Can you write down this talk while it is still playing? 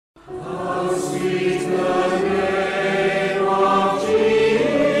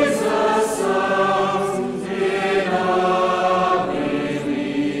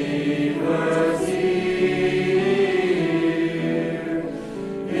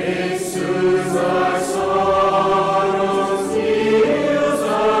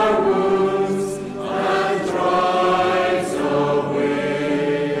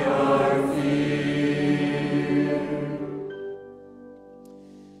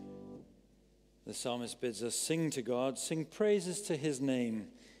The psalmist bids us sing to God, sing praises to his name.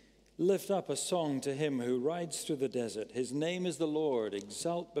 Lift up a song to him who rides through the desert. His name is the Lord.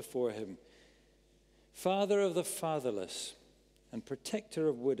 Exult before him. Father of the fatherless and protector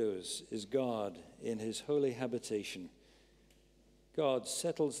of widows is God in his holy habitation. God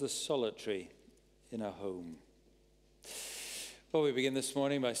settles the solitary in a home. Well, we begin this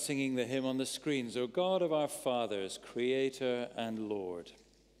morning by singing the hymn on the screens, O God of our fathers, Creator and Lord.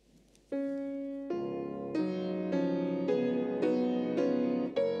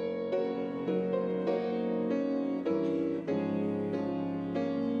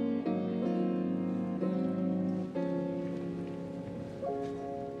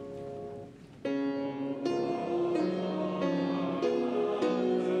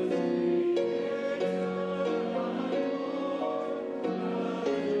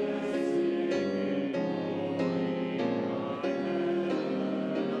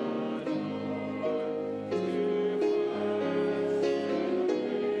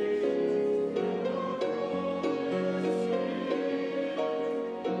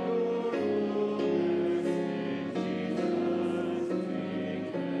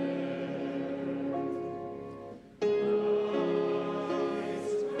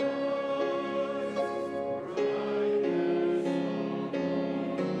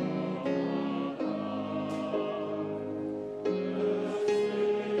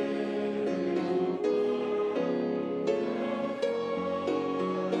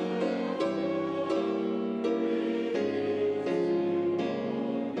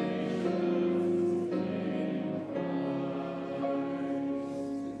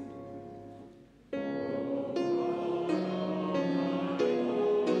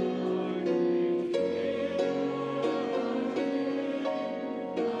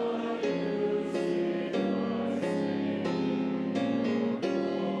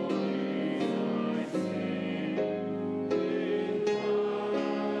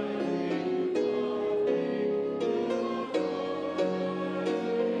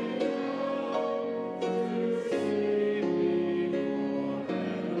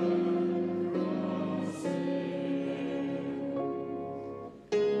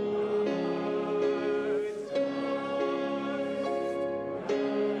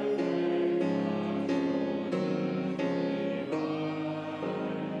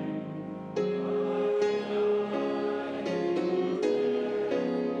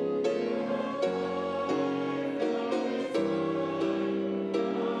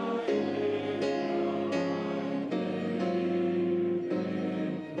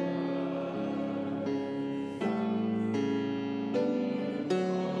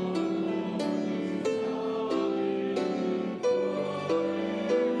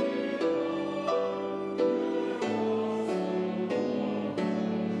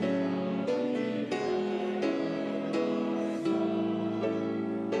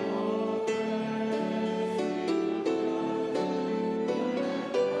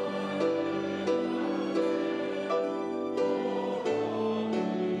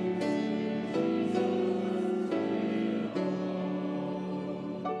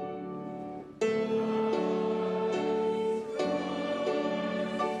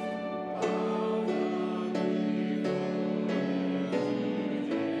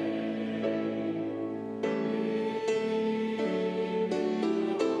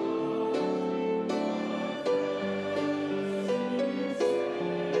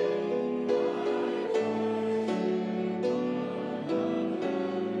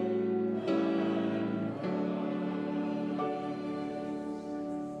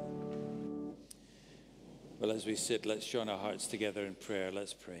 Well, as we sit, let's join our hearts together in prayer.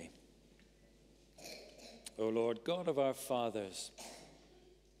 Let's pray. O Lord, God of our fathers,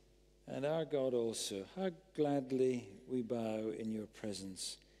 and our God also, how gladly we bow in your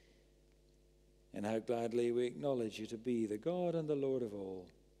presence, and how gladly we acknowledge you to be the God and the Lord of all.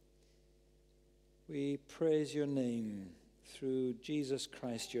 We praise your name through Jesus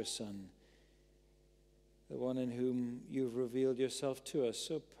Christ, your Son, the one in whom you've revealed yourself to us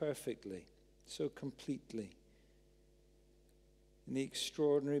so perfectly, so completely, in the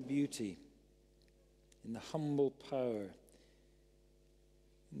extraordinary beauty, in the humble power,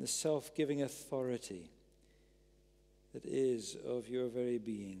 in the self-giving authority that is of your very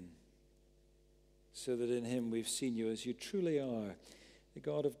being, so that in him we've seen you as you truly are, the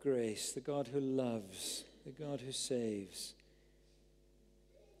God of grace, the God who loves, the God who saves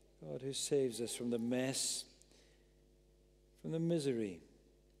us from the mess, from the misery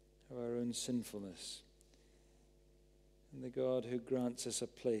of our own sinfulness, and the God who grants us a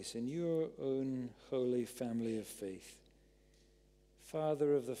place in your own holy family of faith.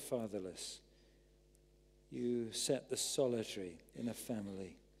 Father of the fatherless, you set the solitary in a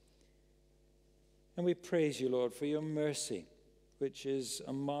family. And we praise you, Lord, for your mercy, which is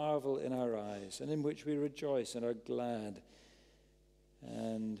a marvel in our eyes, and in which we rejoice and are glad,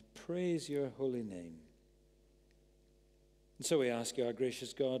 and praise your holy name. And so we ask you, our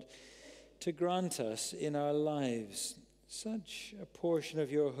gracious God, to grant us in our lives such a portion of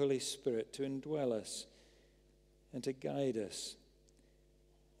your Holy Spirit to indwell us and to guide us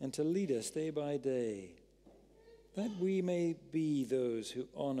and to lead us day by day, that we may be those who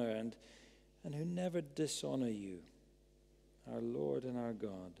honor and who never dishonor you, our Lord and our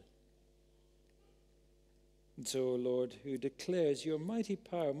God. And so, O Lord, who declares your mighty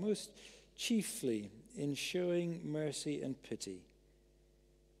power most chiefly in showing mercy and pity,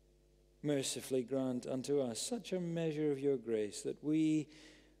 mercifully grant unto us such a measure of your grace that we,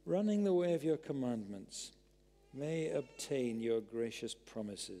 running the way of your commandments, may obtain your gracious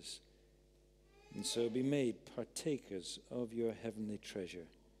promises, and so be made partakers of your heavenly treasure.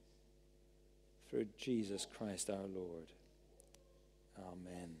 Through Jesus Christ our Lord.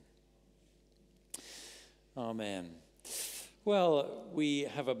 Amen. Amen. Well, we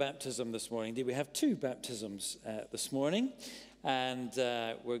have a baptism this morning. Indeed, we have two baptisms this morning. And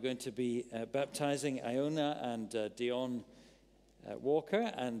we're going to be baptizing Iona and Dion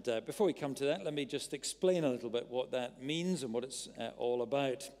Walker. And before we come to that, let me just explain a little bit what that means and what it's all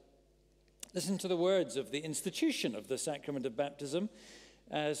about. Listen to the words of the institution of the sacrament of baptism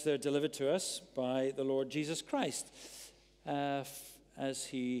as they're delivered to us by the Lord Jesus Christ. As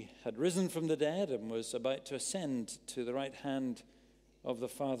he had risen from the dead and was about to ascend to the right hand of the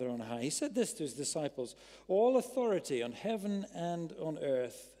Father on high, he said this to his disciples: "All authority on heaven and on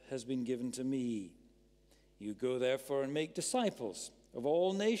earth has been given to me. You go therefore and make disciples of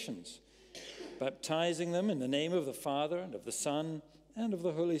all nations, baptizing them in the name of the Father and of the Son and of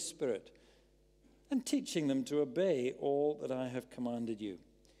the Holy Spirit, and teaching them to obey all that I have commanded you.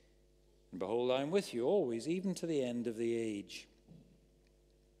 And behold, I am with you always, even to the end of the age."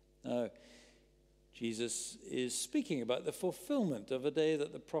 Now, Jesus is speaking about the fulfillment of a day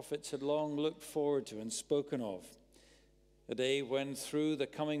that the prophets had long looked forward to and spoken of. A day when, through the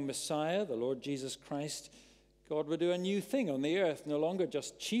coming Messiah, the Lord Jesus Christ, God would do a new thing on the earth, no longer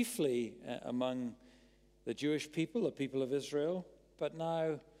just chiefly among the Jewish people, the people of Israel, but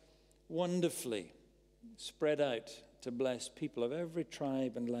now wonderfully spread out to bless people of every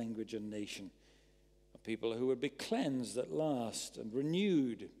tribe and language and nation. People who would be cleansed at last and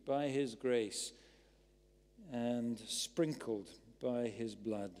renewed by his grace and sprinkled by his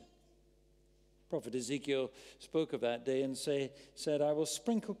blood. Prophet Ezekiel spoke of that day and said, "I will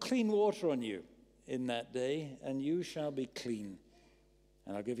sprinkle clean water on you in that day, and you shall be clean.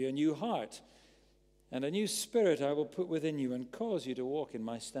 And I'll give you a new heart, and a new spirit I will put within you and cause you to walk in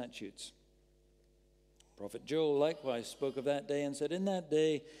my statutes." Prophet Joel likewise spoke of that day and said, "In that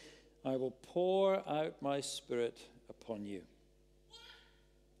day I will pour out my spirit upon you."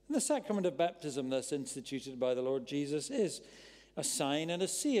 And the sacrament of baptism thus instituted by the Lord Jesus is a sign and a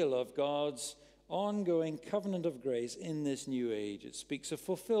seal of God's ongoing covenant of grace in this new age. It speaks of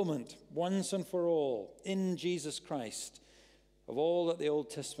fulfillment once and for all in Jesus Christ of all that the Old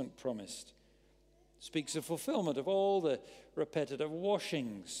Testament promised. It speaks of fulfillment of all the repetitive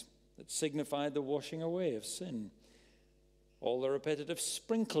washings that signified the washing away of sin. All the repetitive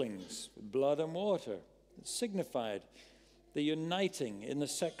sprinklings with blood and water that signified the uniting in the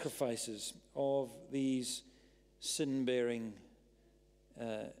sacrifices of these sin-bearing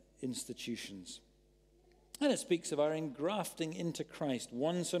institutions. And it speaks of our engrafting into Christ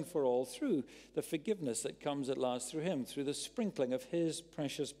once and for all through the forgiveness that comes at last through him, through the sprinkling of his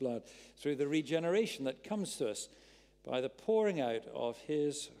precious blood, through the regeneration that comes to us by the pouring out of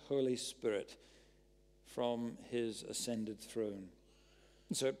his Holy Spirit from his ascended throne.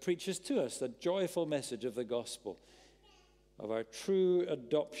 And so it preaches to us the joyful message of the gospel, of our true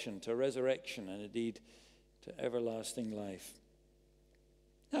adoption to resurrection and indeed to everlasting life.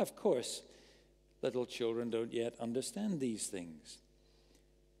 Now, of course, little children don't yet understand these things.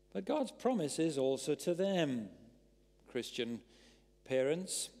 But God's promise is also to them. Christian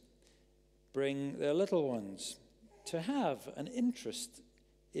parents bring their little ones to have an interest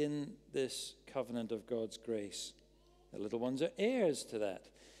in this covenant of God's grace. The little ones are heirs to that.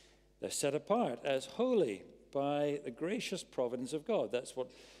 They're set apart as holy by the gracious providence of God. That's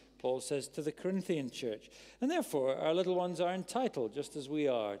what Paul says to the Corinthian church. And therefore, our little ones are entitled, just as we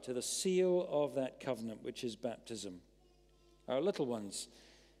are, to the seal of that covenant, which is baptism. Our little ones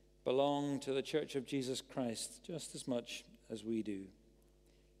belong to the Church of Jesus Christ just as much as we do.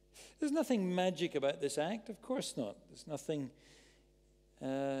 There's nothing magic about this act, of course not. There's nothing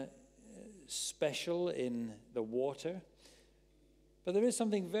special in the water. But there is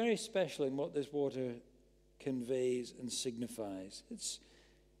something very special in what this water conveys and signifies. It's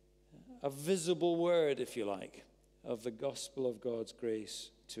a visible word, if you like, of the gospel of God's grace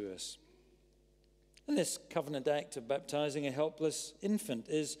to us. And this covenant act of baptizing a helpless infant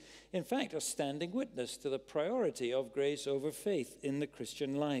is, in fact, a standing witness to the priority of grace over faith in the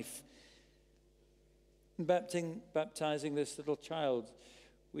Christian life. In baptizing this little child,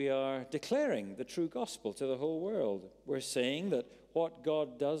 we are declaring the true gospel to the whole world. We're saying that what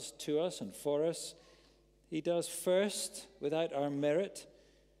God does to us and for us, he does first without our merit,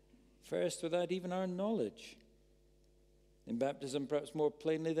 first without even our knowledge. In baptism, perhaps more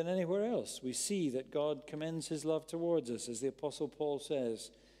plainly than anywhere else, we see that God commends his love towards us, as the Apostle Paul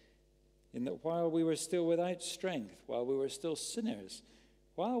says, in that while we were still without strength, while we were still sinners,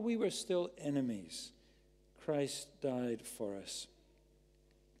 while we were still enemies, Christ died for us.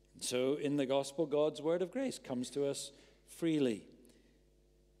 And so in the gospel, God's word of grace comes to us freely,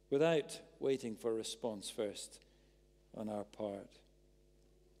 without waiting for a response first on our part.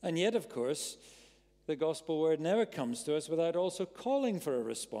 And yet, of course, the gospel word never comes to us without also calling for a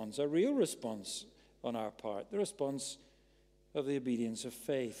response, a real response on our part, the response of the obedience of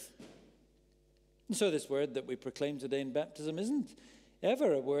faith. And so this word that we proclaim today in baptism isn't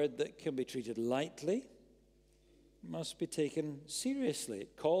ever a word that can be treated lightly. It must be taken seriously.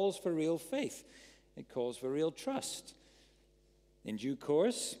 It calls for real faith. It calls for real trust. In due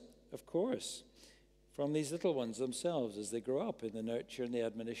course, of course, from these little ones themselves as they grow up in the nurture and the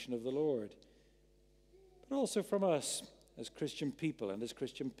admonition of the Lord. But also from us as Christian people and as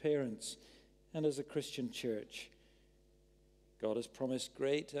Christian parents and as a Christian church. God has promised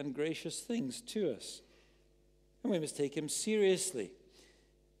great and gracious things to us. And we must take him seriously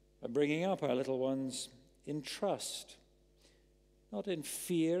by bringing up our little ones in trust, not in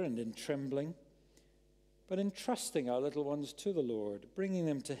fear and in trembling, but entrusting our little ones to the Lord, bringing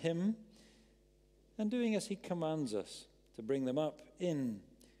them to him, and doing as he commands us, to bring them up in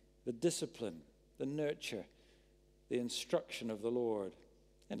the discipline, the nurture, the instruction of the Lord,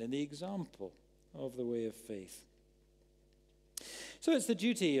 and in the example of the way of faith. So it's the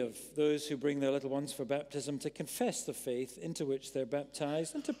duty of those who bring their little ones for baptism to confess the faith into which they're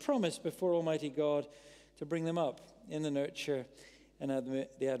baptized and to promise before Almighty God to bring them up in the nurture and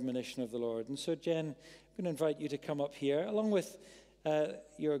the admonition of the Lord. And so, Jen, I'm going to invite you to come up here, along with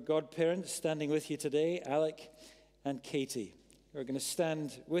your godparents standing with you today, Alec and Katie. We're going to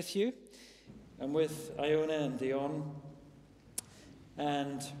stand with you and with Iona and Dion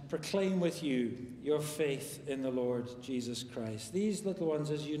and proclaim with you your faith in the Lord Jesus Christ. These little ones,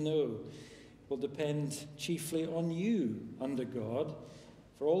 as you know, will depend chiefly on you under God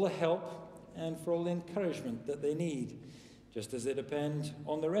for all the help and for all the encouragement that they need, just as they depend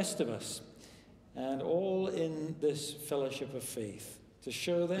on the rest of us, and all in this fellowship of faith, to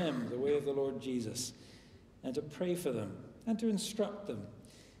show them the way of the Lord Jesus, and to pray for them, and to instruct them,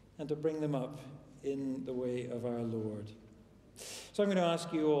 and to bring them up in the way of our Lord. So I'm going to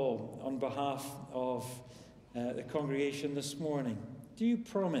ask you all, on behalf of the congregation this morning, do you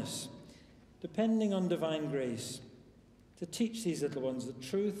promise, depending on divine grace, to teach these little ones the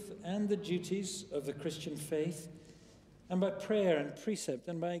truth and the duties of the Christian faith, and by prayer and precept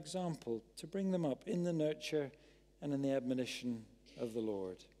and by example, to bring them up in the nurture and in the admonition of the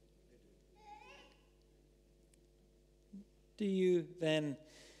Lord? Do you then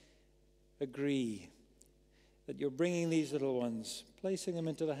agree that you're bringing these little ones, placing them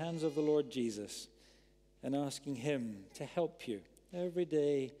into the hands of the Lord Jesus, and asking him to help you every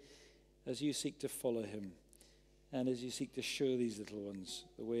day as you seek to follow him and as you seek to show these little ones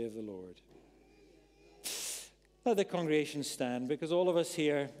the way of the Lord? Let the congregation stand, because all of us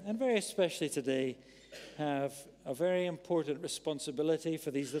here, and very especially today, have a very important responsibility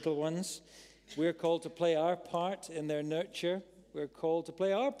for these little ones. We're called to play our part in their nurture. We're called to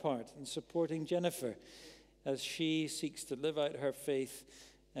play our part in supporting Jennifer as she seeks to live out her faith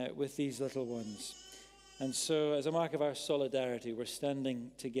with these little ones. And so, as a mark of our solidarity, we're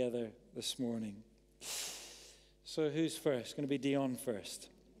standing together this morning. So who's first? Going to be Dion first.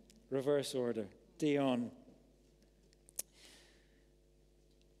 Reverse order. Dion.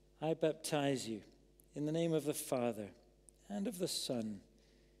 I baptize you in the name of the Father, and of the Son,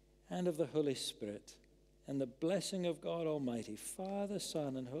 and of the Holy Spirit, and the blessing of God Almighty, Father,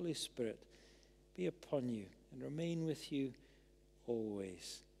 Son, and Holy Spirit, be upon you and remain with you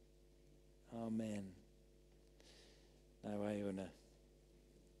always. Amen. Now,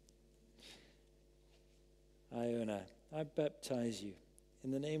 Iona, I baptize you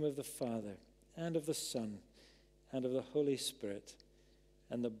in the name of the Father, and of the Son, and of the Holy Spirit,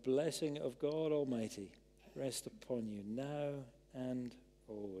 and the blessing of God Almighty rest upon you now and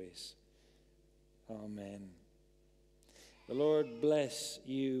always. Amen. The Lord bless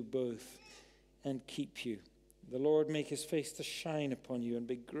you both and keep you. The Lord make his face to shine upon you and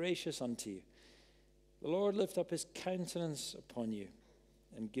be gracious unto you. The Lord lift up his countenance upon you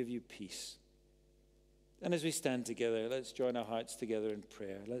and give you peace. And as we stand together, let's join our hearts together in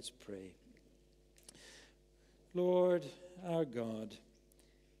prayer. Let's pray. Lord, our God,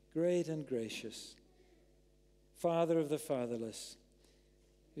 great and gracious, Father of the fatherless,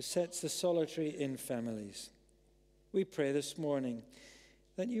 who sets the solitary in families, we pray this morning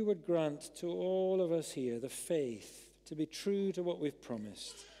that you would grant to all of us here the faith to be true to what we've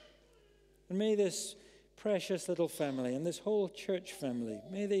promised. And may this precious little family and this whole church family,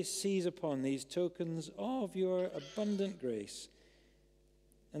 may they seize upon these tokens of your abundant grace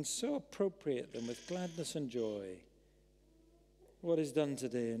and so appropriate them with gladness and joy. What is done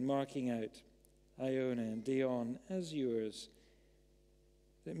today in marking out Iona and Dion as yours,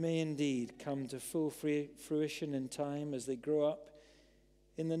 that may indeed come to full fruition in time as they grow up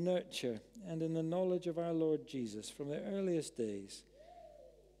in the nurture and in the knowledge of our Lord Jesus from their earliest days,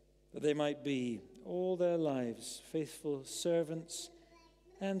 that they might be all their lives faithful servants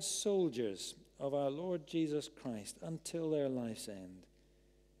and soldiers of our Lord Jesus Christ until their life's end.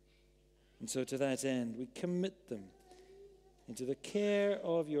 And so to that end, we commit them into the care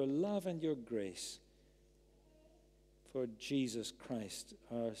of your love and your grace for Jesus Christ,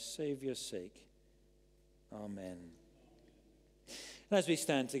 our Savior's sake. Amen. And as we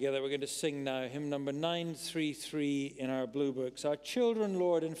stand together, we're going to sing now hymn number 933 in our blue books. Our children,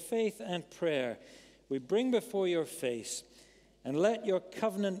 Lord, in faith and prayer, we bring before your face, and let your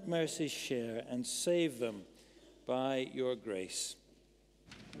covenant mercies share and save them by your grace.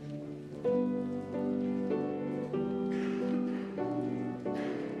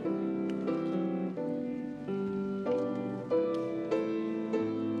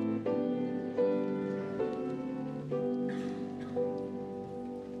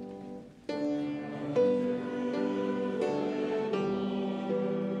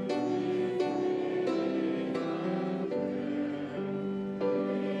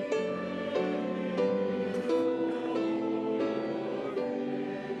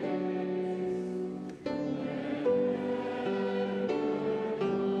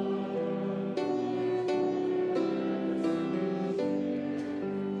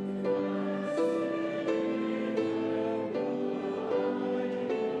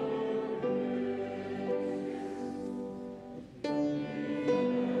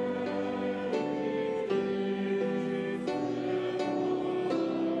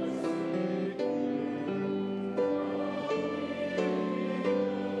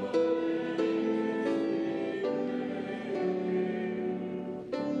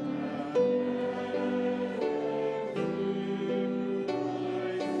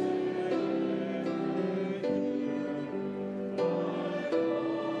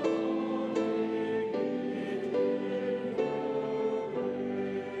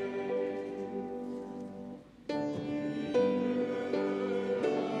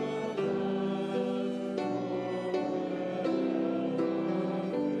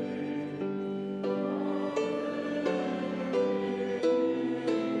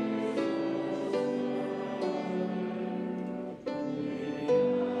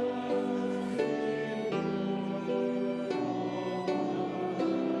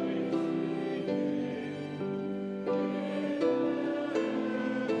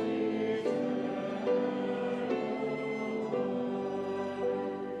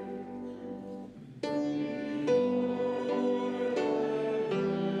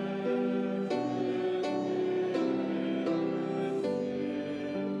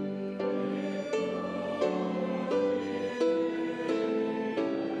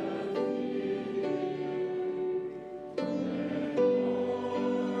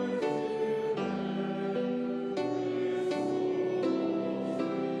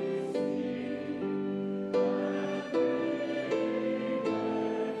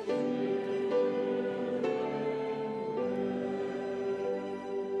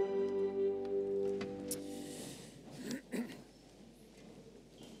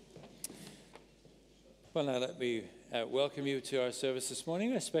 Well, now let me welcome you to our service this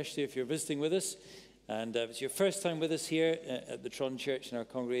morning, especially if you're visiting with us. And if it's your first time with us here at the Tron Church in our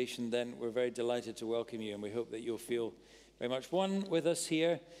congregation, then we're very delighted to welcome you. And we hope that you'll feel very much one with us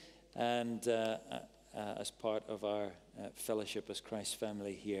here and as part of our fellowship as Christ's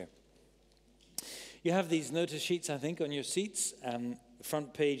family here. You have these notice sheets, I think, on your seats. The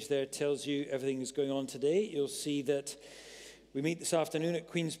front page there tells you everything that's going on today. You'll see that we meet this afternoon at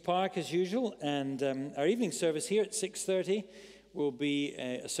Queen's Park as usual, and our evening service here at 6:30 will be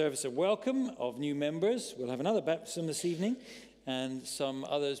a service of welcome of new members. We'll have another baptism this evening and some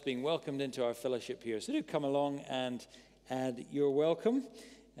others being welcomed into our fellowship here. So do come along and add your welcome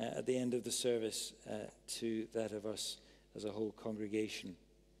at the end of the service to that of us as a whole congregation.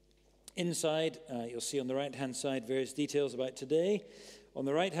 Inside, you'll see on the right-hand side various details about today. On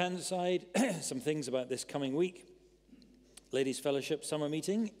the right-hand side, some things about this coming week. Ladies' Fellowship Summer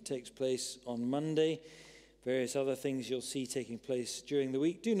Meeting takes place on Monday. Various other things you'll see taking place during the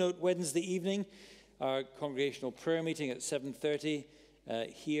week. Do note Wednesday evening, our congregational prayer meeting at 7:30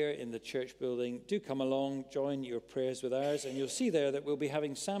 here in the church building. Do come along, join your prayers with ours, and you'll see there that we'll be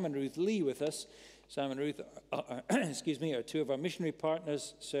having Sam and Ruth Lee with us. Sam and Ruth are two of our missionary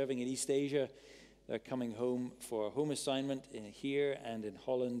partners serving in East Asia. They're coming home for a home assignment here and in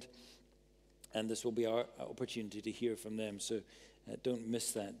Holland. And this will be our opportunity to hear from them. So don't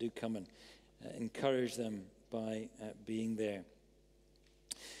miss that. Do come and encourage them by being there.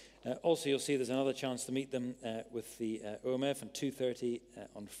 Also, you'll see there's another chance to meet them with the OMF at 2:30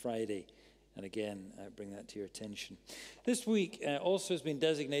 on Friday. And again, bring that to your attention. This week also has been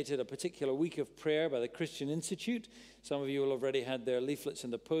designated a particular week of prayer by the Christian Institute. Some of you will already had their leaflets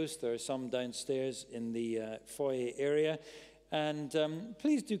in the post. There are some downstairs in the foyer area. And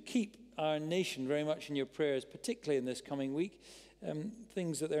please do keep our nation very much in your prayers, particularly in this coming week.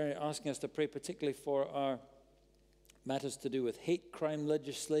 Things that they're asking us to pray particularly for are matters to do with hate crime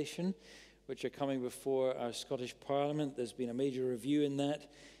legislation, which are coming before our Scottish Parliament. There's been a major review in that.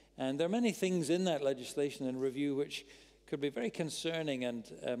 And there are many things in that legislation and review which could be very concerning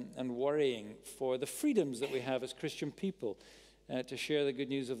and worrying for the freedoms that we have as Christian people to share the good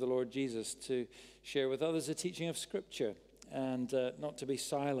news of the Lord Jesus, to share with others the teaching of Scripture, and not to be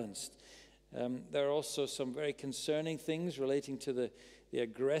silenced. There are also some very concerning things relating to the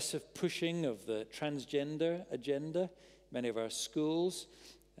aggressive pushing of the transgender agenda. Many of our schools,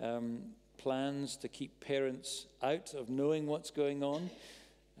 plans to keep parents out of knowing what's going on,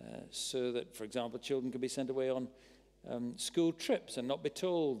 so that, for example, children can be sent away on school trips and not be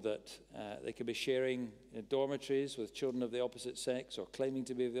told that they could be sharing dormitories with children of the opposite sex or claiming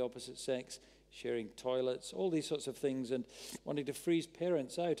to be of the opposite sex, sharing toilets, all these sorts of things, and wanting to freeze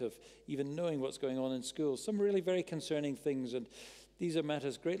parents out of even knowing what's going on in schools. Some really very concerning things, and these are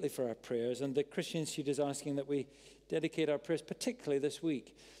matters greatly for our prayers. And the Christian Institute is asking that we dedicate our prayers, particularly this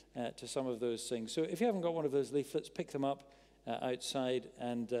week, to some of those things. So if you haven't got one of those leaflets, pick them up outside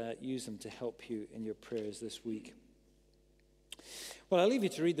and use them to help you in your prayers this week. Well, I'll leave you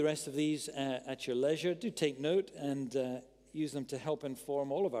to read the rest of these at your leisure. Do take note and use them to help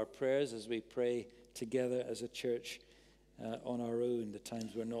inform all of our prayers as we pray together as a church on our own, the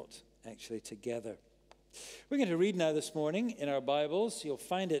times we're not actually together. We're going to read now this morning in our Bibles. You'll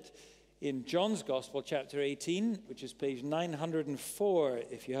find it in John's Gospel, chapter 18, which is page 904,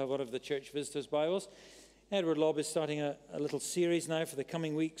 if you have one of the church visitors' Bibles. Edward Lobb is starting a little series now for the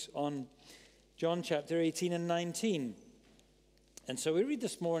coming weeks on John chapter 18 and 19. And so we read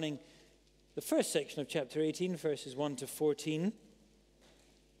this morning the first section of chapter 18, verses 1 to 14,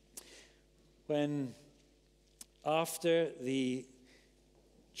 when after the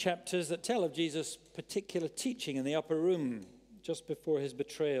chapters that tell of Jesus' particular teaching in the upper room just before his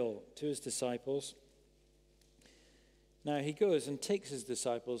betrayal to his disciples, now he goes and takes his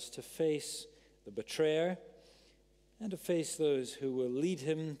disciples to face the betrayer and to face those who will lead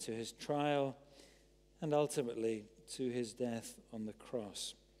him to his trial and ultimately to his death on the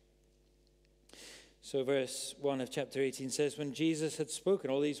cross. So verse 1 of chapter 18 says, when Jesus had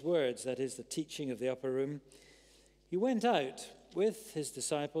spoken all these words, that is the teaching of the upper room, he went out with his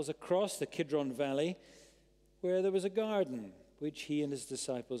disciples across the Kidron Valley, where there was a garden, which he and his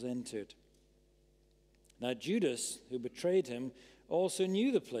disciples entered. Now Judas, who betrayed him, also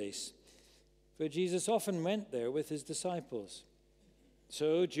knew the place, for Jesus often went there with his disciples.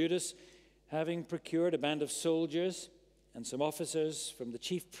 So Judas, having procured a band of soldiers and some officers from the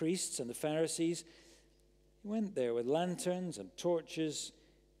chief priests and the Pharisees, he went there with lanterns and torches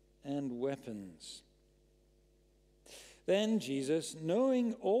and weapons. Then Jesus,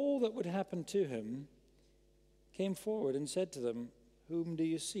 knowing all that would happen to him, came forward and said to them, whom do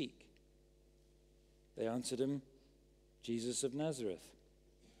you seek? They answered him, Jesus of Nazareth.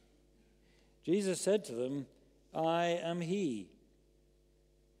 Jesus said to them, I am he.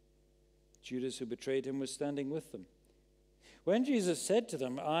 Judas, who betrayed him, was standing with them. When Jesus said to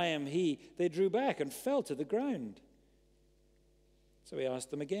them, I am he, they drew back and fell to the ground. So he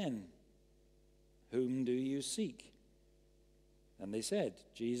asked them again, whom do you seek? And they said,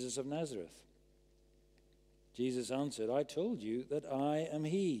 Jesus of Nazareth. Jesus answered, I told you that I am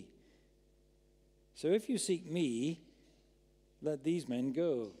he. So if you seek me, let these men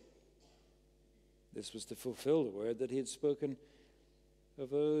go. This was to fulfill the word that he had spoken, of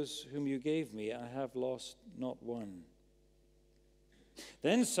those whom you gave me, I have lost not one.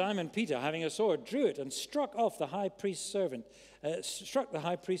 Then Simon Peter, having a sword, drew it and struck the high priest's servant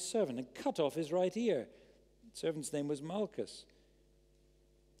and cut off his right ear. The servant's name was Malchus.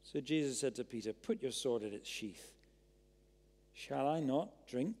 So Jesus said to Peter, put your sword in its sheath. Shall I not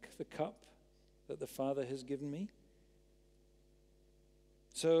drink the cup that the Father has given me?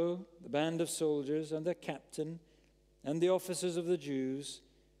 So the band of soldiers and their captain and the officers of the Jews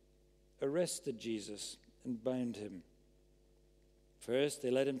arrested Jesus and bound him. First,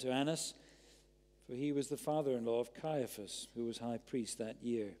 they led him to Annas, for he was the father-in-law of Caiaphas, who was high priest that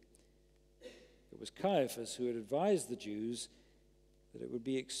year. It was Caiaphas who had advised the Jews that it would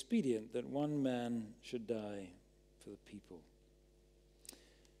be expedient that one man should die for the people.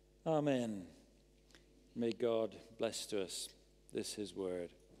 Amen. May God bless to us this his word.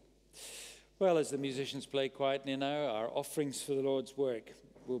 Well, as the musicians play quietly now, our offerings for the Lord's work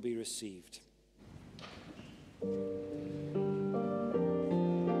will be received.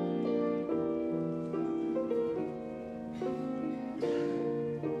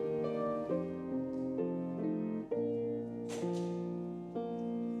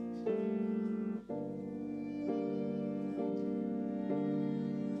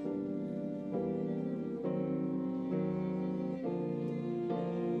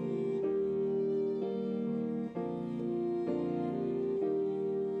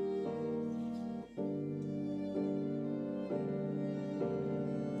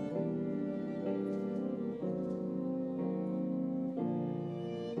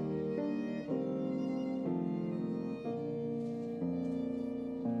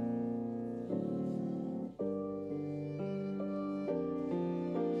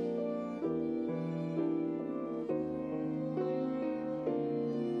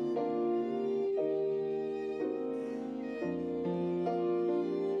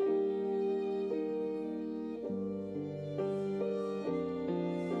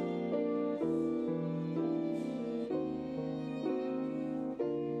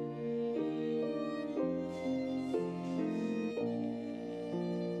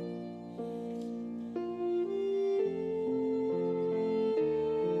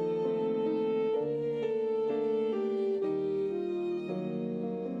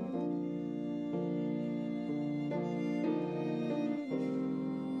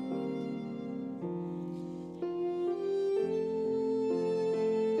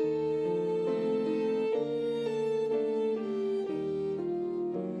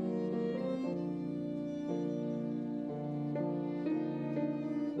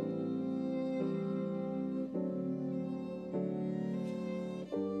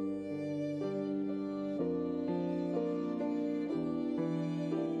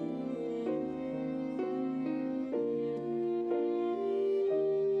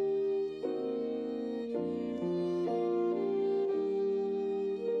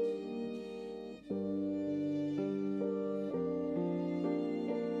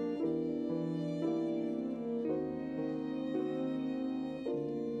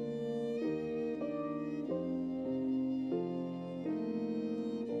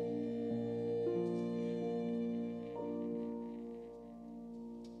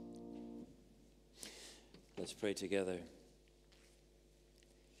 Let's pray together.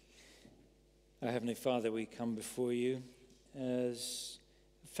 Our Heavenly Father, we come before you as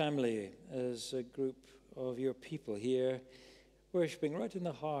a family, as a group of your people here, worshipping right in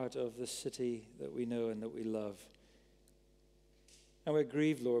the heart of the city that we know and that we love. And we're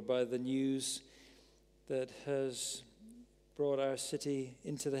grieved, Lord, by the news that has brought our city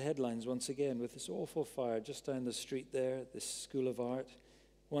into the headlines once again with this awful fire just down the street there, this School of Art,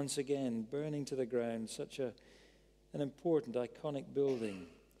 once again burning to the ground, such an important, iconic building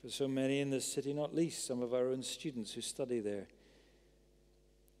for so many in this city, not least some of our own students who study there.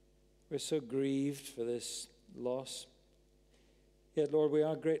 We're so grieved for this loss. Yet, Lord, we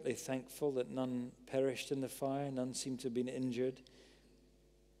are greatly thankful that none perished in the fire, none seem to have been injured.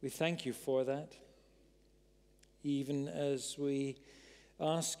 We thank you for that, even as we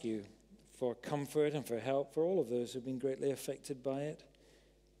ask you for comfort and for help for all of those who've been greatly affected by it.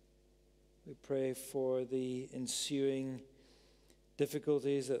 We pray for the ensuing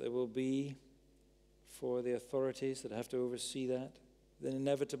difficulties that there will be for the authorities that have to oversee that, the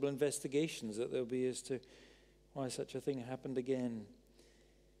inevitable investigations that there'll be as to why such a thing happened again.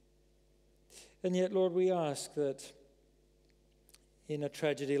 And yet, Lord, we ask that in a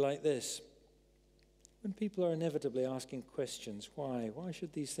tragedy like this, when people are inevitably asking questions, why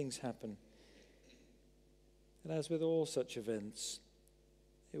should these things happen? And as with all such events,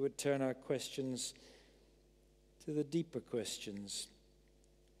 it would turn our questions to the deeper questions,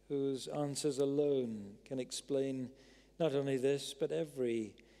 whose answers alone can explain not only this, but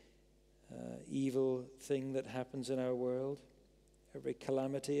every evil thing that happens in our world, every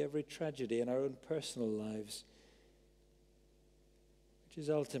calamity, every tragedy in our own personal lives, which is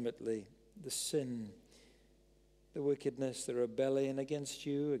ultimately the sin, the wickedness, the rebellion against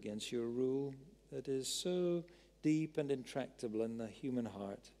you, against your rule, that is so deep and intractable in the human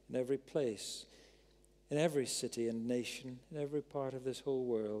heart, in every place, in every city and nation, in every part of this whole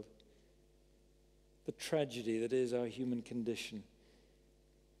world. The tragedy that is our human condition,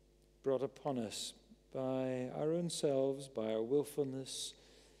 brought upon us by our own selves, by our willfulness,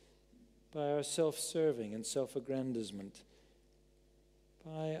 by our self-serving and self-aggrandizement,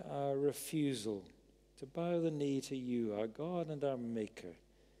 by our refusal to bow the knee to you, our God and our Maker.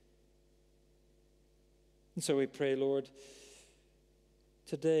 And so we pray, Lord,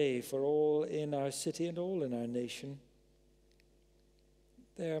 today for all in our city and all in our nation,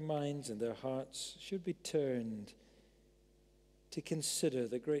 their minds and their hearts should be turned to consider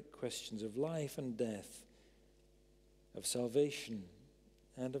the great questions of life and death, of salvation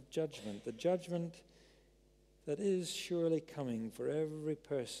and of judgment, the judgment that is surely coming for every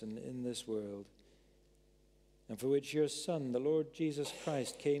person in this world, and for which your Son, the Lord Jesus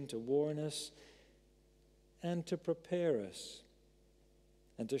Christ, came to warn us and to prepare us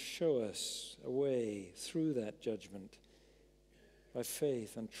and to show us a way through that judgment by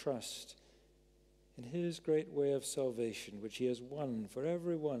faith and trust in his great way of salvation, which he has won for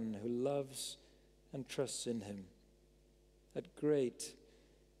everyone who loves and trusts in him, at great,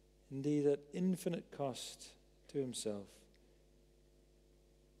 indeed at infinite cost to himself.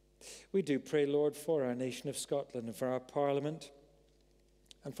 We do pray, Lord, for our nation of Scotland and for our Parliament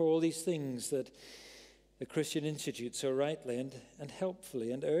and for all these things that the Christian Institute so rightly and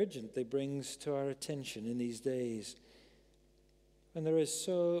helpfully and urgently brings to our attention in these days, when there is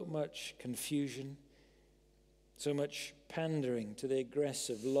so much confusion, so much pandering to the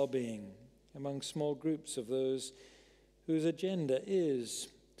aggressive lobbying among small groups of those whose agenda is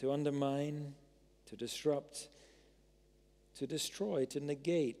to undermine, to disrupt, to destroy, to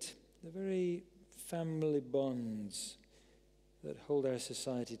negate the very family bonds that hold our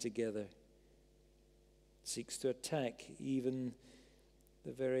society together. Seeks to attack even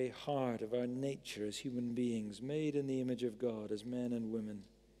the very heart of our nature as human beings, made in the image of God, as men and women.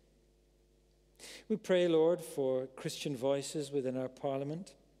 We pray, Lord, for Christian voices within our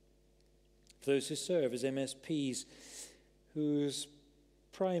Parliament, for those who serve as MSPs, whose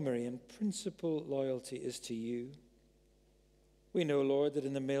primary and principal loyalty is to you. We know, Lord, that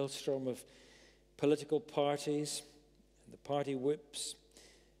in the maelstrom of political parties and the party whips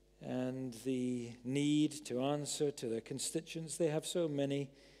and the need to answer to their constituents, they have so many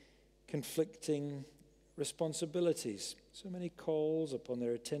conflicting responsibilities, so many calls upon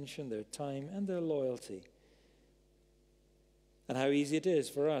their attention, their time, and their loyalty. And how easy it is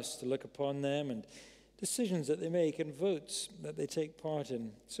for us to look upon them and decisions that they make and votes that they take part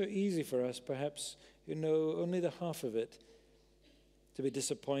in. So easy for us, perhaps, who know only the half of it, to be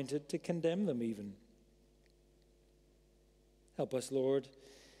disappointed, to condemn them even. Help us, Lord,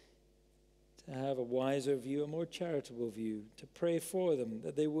 to have a wiser view, a more charitable view, to pray for them,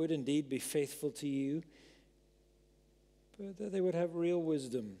 that they would indeed be faithful to you, but that they would have real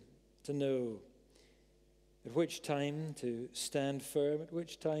wisdom to know at which time to stand firm, at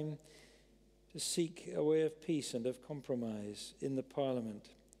which time to seek a way of peace and of compromise in the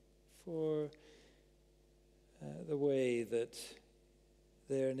Parliament for the way that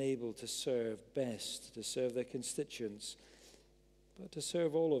they're enabled to serve best, to serve their constituents, but to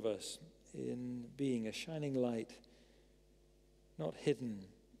serve all of us in being a shining light, not hidden,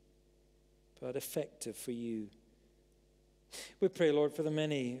 but effective for you. We pray, Lord, for the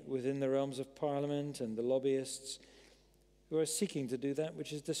many within the realms of Parliament and the lobbyists who are seeking to do that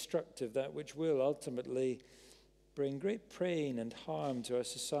which is destructive, that which will ultimately bring great pain and harm to our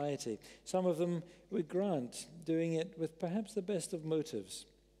society. Some of them, we grant, doing it with perhaps the best of motives,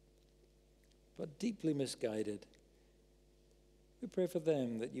 but deeply misguided. We pray for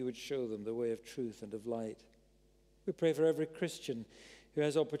them that you would show them the way of truth and of light. We pray for every Christian who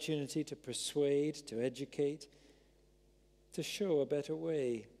has opportunity to persuade, to educate, to show a better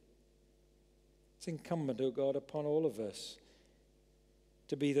way. It's incumbent, O God, upon all of us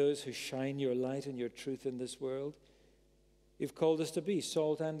to be those who shine your light and your truth in this world. You've called us to be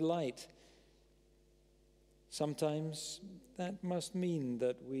salt and light. Sometimes that must mean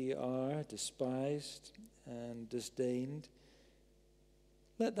that we are despised and disdained.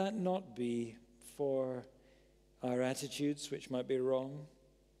 Let that not be for our attitudes, which might be wrong,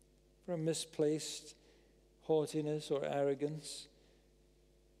 for a misplaced haughtiness or arrogance.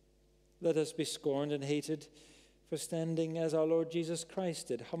 Let us be scorned and hated for standing as our Lord Jesus Christ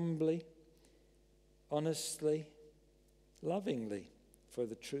did, humbly, honestly, lovingly for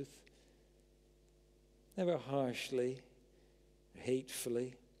the truth, never harshly,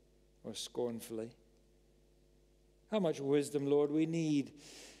 hatefully, or scornfully. How much wisdom, Lord, we need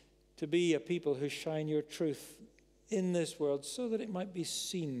to be a people who shine your truth in this world so that it might be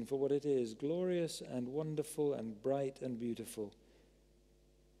seen for what it is, glorious and wonderful and bright and beautiful,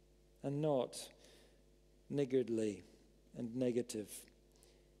 and not niggardly and negative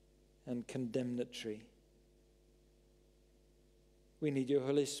and condemnatory. We need your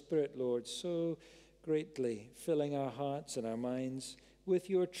Holy Spirit, Lord, so greatly, filling our hearts and our minds with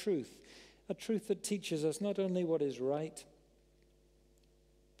your truth, a truth that teaches us not only what is right,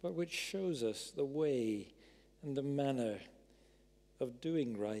 but which shows us the way and the manner of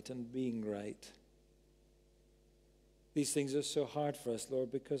doing right and being right. These things are so hard for us,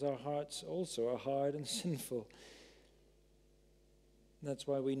 Lord, because our hearts also are hard and sinful. And that's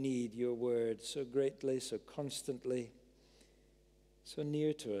why we need your word so greatly, so constantly, so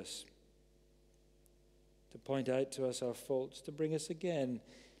near to us, to point out to us our faults, to bring us again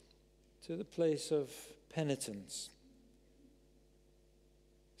to the place of penitence,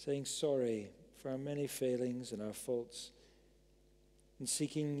 saying sorry for our many failings and our faults, and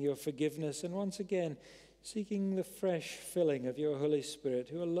seeking your forgiveness, and once again, seeking the fresh filling of your Holy Spirit,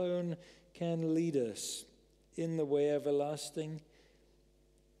 who alone can lead us in the way everlasting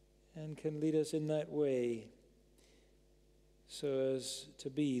and can lead us in that way so as to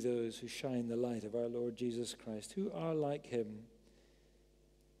be those who shine the light of our Lord Jesus Christ, who are like him.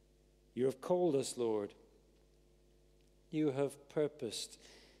 You have called us, Lord. You have purposed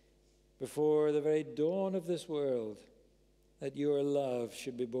before the very dawn of this world that your love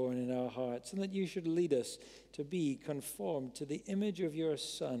should be born in our hearts, and that you should lead us to be conformed to the image of your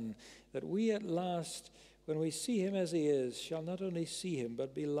Son, that we at last, when we see him as he is, shall not only see him,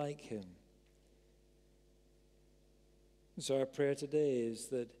 but be like him. And so our prayer today is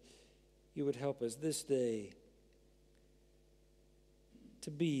that you would help us this day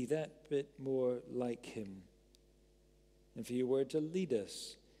to be that bit more like him, and for your word to lead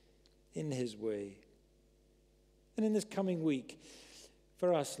us in his way. And in this coming week,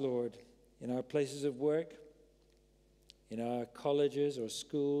 for us, Lord, in our places of work, in our colleges or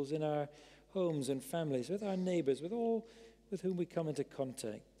schools, in our homes and families, with our neighbors, with all with whom we come into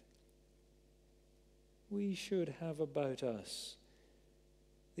contact, we should have about us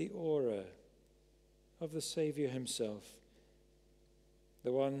the aura of the Savior himself,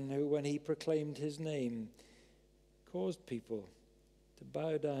 the one who, when he proclaimed his name, caused people to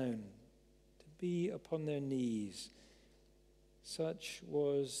bow down, to be upon their knees. Such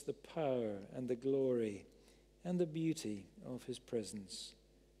was the power and the glory and the beauty of his presence.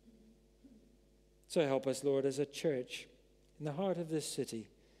 So help us, Lord, as a church in the heart of this city.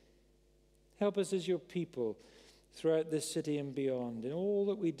 Help us as your people throughout this city and beyond, in all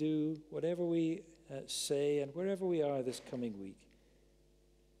that we do, whatever we say, and wherever we are this coming week.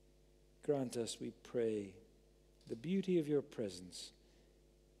 Grant us, we pray, the beauty of your presence,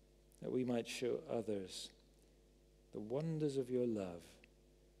 that we might show others the wonders of your love.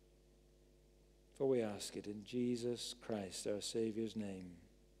 For we ask it in Jesus Christ, our Savior's name.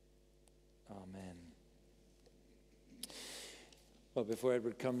 Amen. Well, before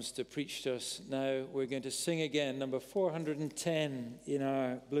Edward comes to preach to us now, we're going to sing again number 410 in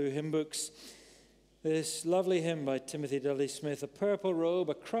our blue hymn books. This lovely hymn by Timothy Dudley Smith, a purple robe,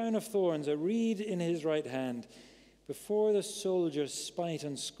 a crown of thorns, a reed in his right hand. Before the soldier's spite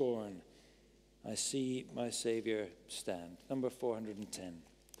and scorn, I see my Savior stand. Number 410.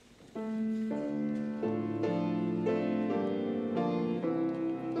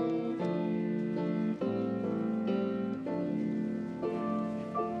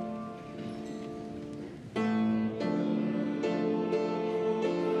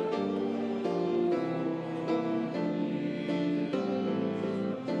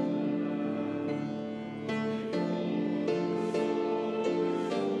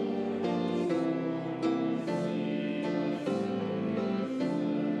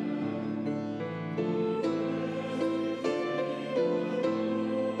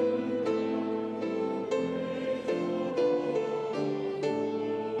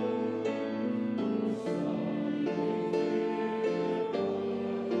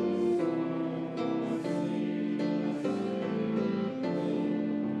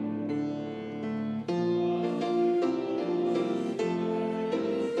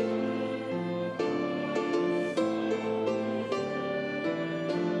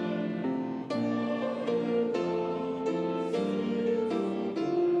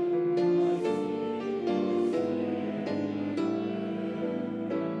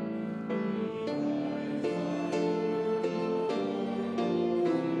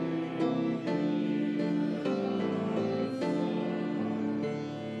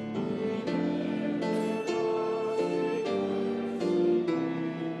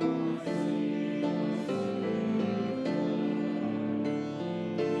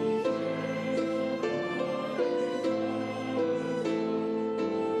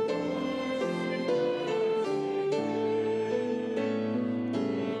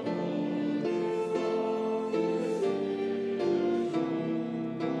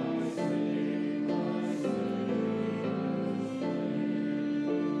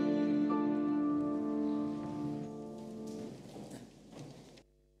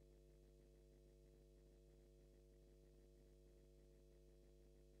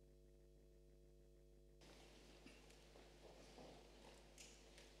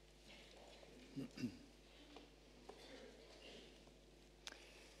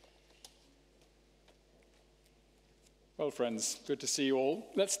 Well, friends, good to see you all.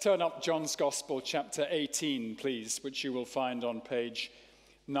 Let's turn up John's Gospel, chapter 18, please, which you will find on page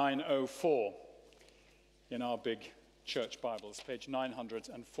 904 in our big church Bibles, page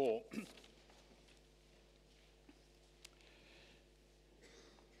 904.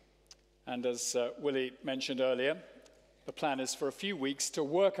 And as Willie mentioned earlier, the plan is for a few weeks to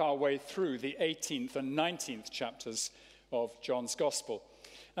work our way through the 18th and 19th chapters of John's Gospel.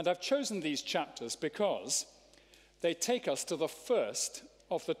 And I've chosen these chapters because they take us to the first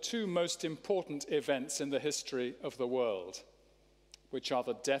of the two most important events in the history of the world, which are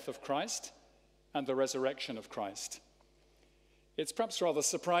the death of Christ and the resurrection of Christ. It's perhaps rather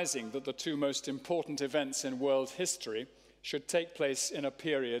surprising that the two most important events in world history should take place in a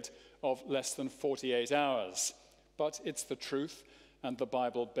period of less than 48 hours. But it's the truth, and the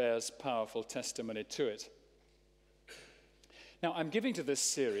Bible bears powerful testimony to it. Now, I'm giving to this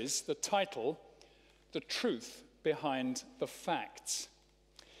series the title, The Truth Behind the Facts.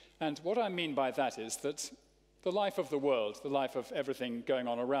 And what I mean by that is that the life of the world, the life of everything going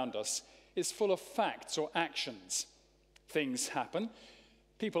on around us, is full of facts or actions. Things happen,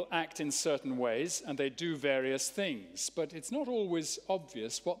 people act in certain ways, and they do various things, but it's not always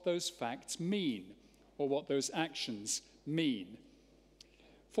obvious what those facts mean or what those actions mean.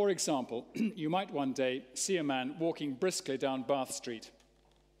 For example, you might one day see a man walking briskly down Bath Street,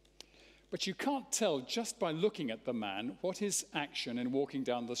 but you can't tell just by looking at the man what his action in walking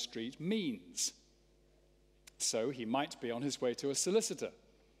down the street means. So he might be on his way to a solicitor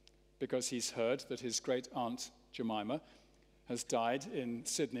because he's heard that his great-aunt Jemima has died in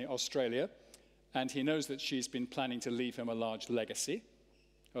Sydney, Australia, and he knows that she's been planning to leave him a large legacy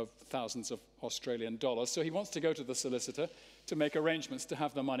of thousands of Australian dollars. So he wants to go to the solicitor to make arrangements to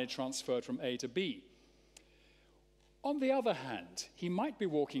have the money transferred from A to B. On the other hand, he might be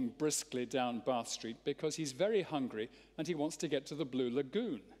walking briskly down Bath Street because he's very hungry and he wants to get to the Blue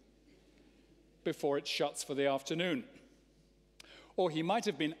Lagoon before it shuts for the afternoon. Or he might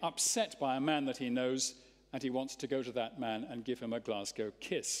have been upset by a man that he knows and he wants to go to that man and give him a Glasgow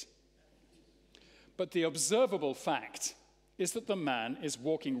kiss. But the observable fact is that the man is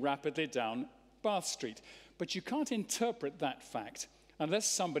walking rapidly down Bath Street. But you can't interpret that fact unless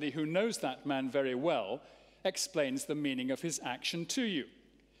somebody who knows that man very well explains the meaning of his action to you.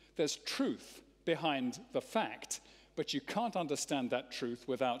 There's truth behind the fact, but you can't understand that truth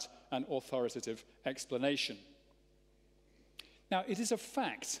without an authoritative explanation. Now, it is a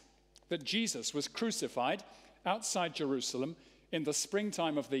fact that Jesus was crucified outside Jerusalem in the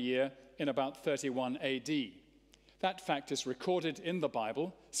springtime of the year in about 31 AD. That fact is recorded in the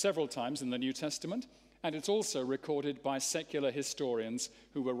Bible several times in the New Testament, and it's also recorded by secular historians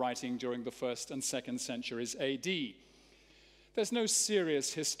who were writing during the 1st and 2nd centuries AD. There's no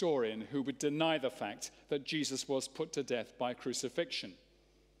serious historian who would deny the fact that Jesus was put to death by crucifixion.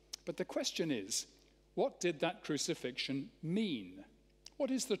 But the question is, what did that crucifixion mean?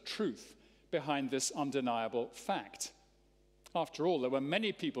 What is the truth behind this undeniable fact? After all, there were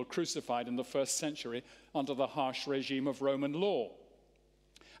many people crucified in the 1st century under the harsh regime of Roman law.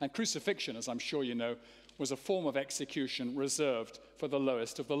 And crucifixion, as I'm sure you know, was a form of execution reserved for the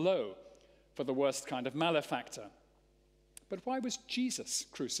lowest of the low, for the worst kind of malefactor. But why was Jesus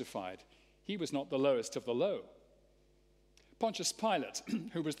crucified? He was not the lowest of the low. Pontius Pilate,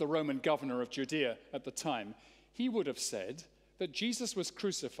 who was the Roman governor of Judea at the time, he would have said that Jesus was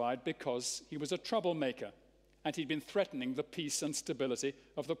crucified because he was a troublemaker and he'd been threatening the peace and stability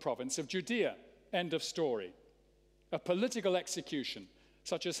of the province of Judea. End of story. A political execution,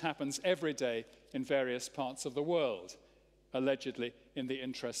 such as happens every day in various parts of the world, allegedly in the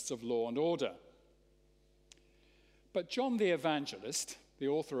interests of law and order. But John the Evangelist, the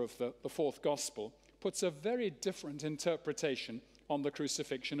author of the fourth gospel, puts a very different interpretation on the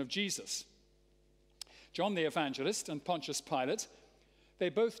crucifixion of Jesus. John the Evangelist and Pontius Pilate, they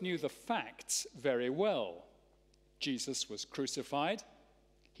both knew the facts very well. Jesus was crucified,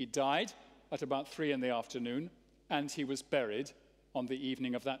 he died at about 3 p.m, and he was buried on the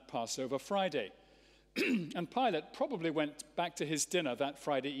evening of that Passover Friday. And Pilate probably went back to his dinner that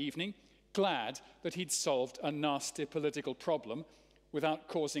Friday evening, glad that he'd solved a nasty political problem without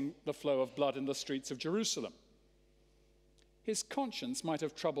causing the flow of blood in the streets of Jerusalem. His conscience might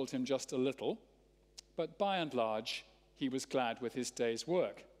have troubled him just a little, but by and large, he was glad with his day's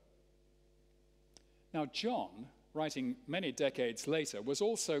work. Now, John, writing many decades later, was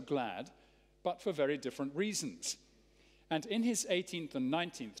also glad, but for very different reasons. And in his 18th and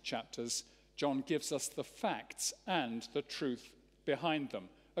 19th chapters, John gives us the facts and the truth behind them,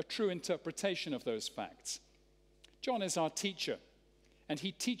 a true interpretation of those facts. John is our teacher, and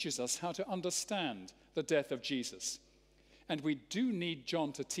he teaches us how to understand the death of Jesus. And we do need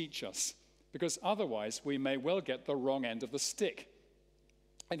John to teach us, because otherwise we may well get the wrong end of the stick.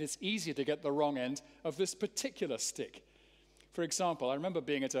 And it's easy to get the wrong end of this particular stick. For example, I remember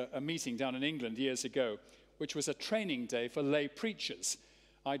being at a meeting down in England years ago, which was a training day for lay preachers.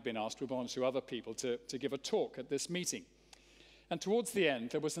 I'd been asked with one or two other people to give a talk at this meeting. And towards the end,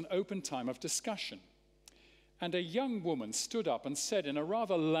 there was an open time of discussion. And a young woman stood up and said in a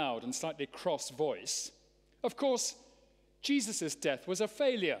rather loud and slightly cross voice, "Of course, Jesus' death was a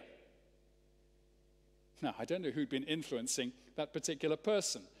failure." Now, I don't know who'd been influencing that particular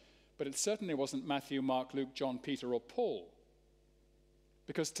person, but it certainly wasn't Matthew, Mark, Luke, John, Peter, or Paul.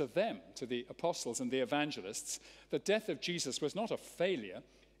 Because to them, to the apostles and the evangelists, the death of Jesus was not a failure,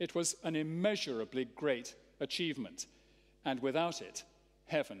 it was an immeasurably great achievement. And without it,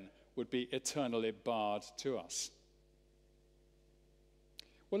 heaven would be eternally barred to us.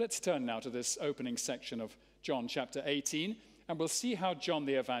 Well, let's turn now to this opening section of John chapter 18, and we'll see how John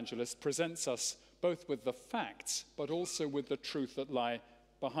the evangelist presents us both with the facts, but also with the truth that lie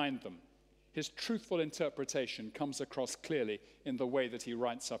behind them. His truthful interpretation comes across clearly in the way that he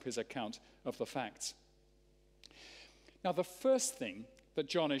writes up his account of the facts. Now, the first thing that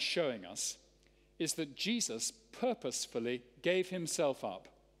John is showing us is that Jesus purposefully gave himself up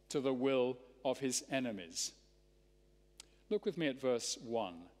to the will of his enemies. Look with me at verse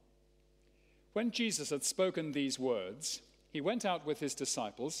 1. When Jesus had spoken these words, he went out with his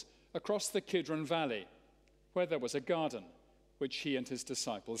disciples across the Kidron Valley, where there was a garden, which he and his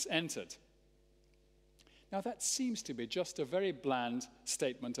disciples entered. Now, that seems to be just a very bland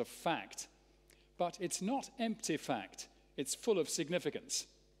statement of fact, but it's not empty fact. It's full of significance.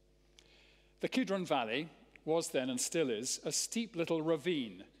 The Kidron Valley was then and still is a steep little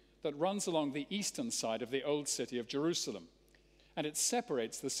ravine that runs along the eastern side of the old city of Jerusalem, and it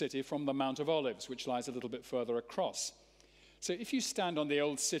separates the city from the Mount of Olives, which lies a little bit further across. So if you stand on the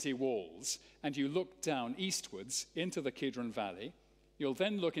old city walls and you look down eastwards into the Kidron Valley, you'll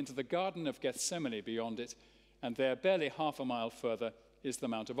then look into the Garden of Gethsemane beyond it, and there, barely half a mile further, is the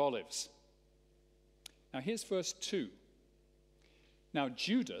Mount of Olives. Now here's verse 2. Now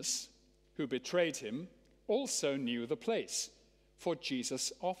Judas, who betrayed him, also knew the place, for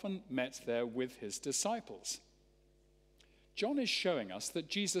Jesus often met there with his disciples. John is showing us that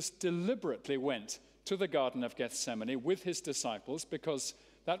Jesus deliberately went to the Garden of Gethsemane with his disciples because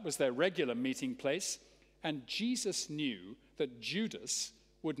that was their regular meeting place, and Jesus knew that Judas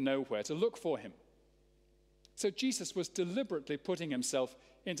would know where to look for him. So Jesus was deliberately putting himself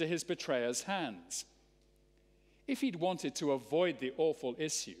into his betrayer's hands. If he'd wanted to avoid the awful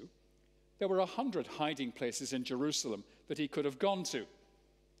issue, there were 100 hiding places in Jerusalem that he could have gone to.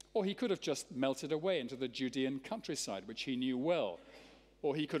 Or he could have just melted away into the Judean countryside, which he knew well.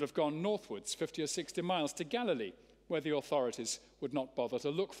 Or he could have gone northwards 50 or 60 miles to Galilee, where the authorities would not bother to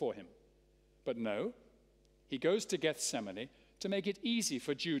look for him. But no, he goes to Gethsemane to make it easy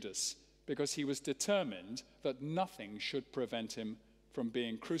for Judas, because he was determined that nothing should prevent him from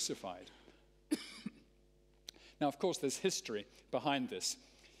being crucified. Now, of course, there's history behind this.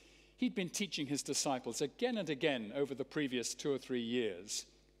 He'd been teaching his disciples again and again over the previous 2 or 3 years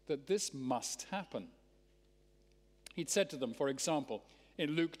that this must happen. He'd said to them, for example,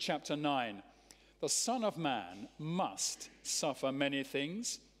 in Luke chapter 9, the Son of Man must suffer many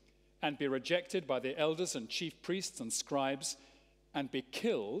things and be rejected by the elders and chief priests and scribes and be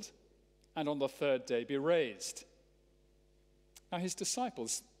killed and on the third day be raised. Now his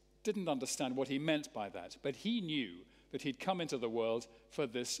disciples didn't understand what he meant by that, but he knew that he'd come into the world for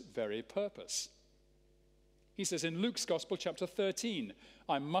this very purpose. He says in Luke's Gospel, chapter 13,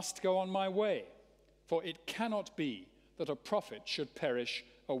 I must go on my way, for it cannot be that a prophet should perish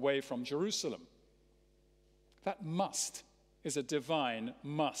away from Jerusalem. That must is a divine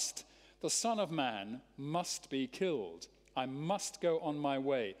must. The Son of Man must be killed. I must go on my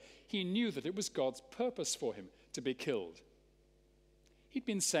way. He knew that it was God's purpose for him to be killed. He'd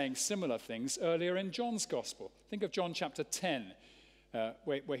been saying similar things earlier in John's Gospel. Think of John chapter 10,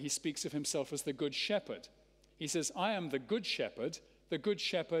 where he speaks of himself as the Good Shepherd. He says, I am the Good Shepherd. The Good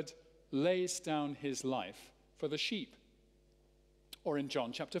Shepherd lays down his life for the sheep. Or in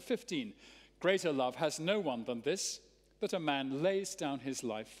John chapter 15, greater love has no one than this, that a man lays down his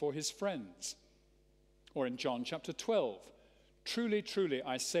life for his friends. Or in John chapter 12, truly, truly,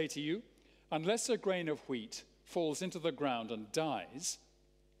 I say to you, unless a grain of wheat falls into the ground and dies,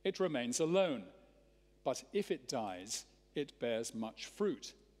 it remains alone. But if it dies, it bears much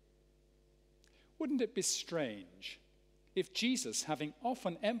fruit. Wouldn't it be strange if Jesus, having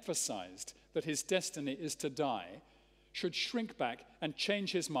often emphasized that his destiny is to die, should shrink back and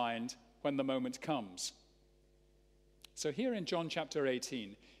change his mind when the moment comes? So here in John chapter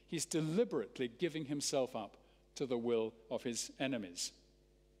 18, he's deliberately giving himself up to the will of his enemies.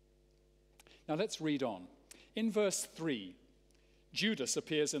 Now let's read on. In verse 3, Judas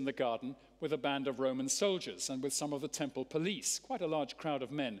appears in the garden with a band of Roman soldiers and with some of the temple police, quite a large crowd of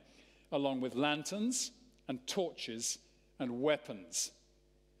men, along with lanterns and torches and weapons.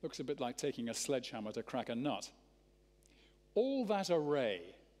 Looks a bit like taking a sledgehammer to crack a nut. All that array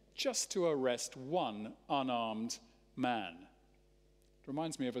just to arrest one unarmed man. It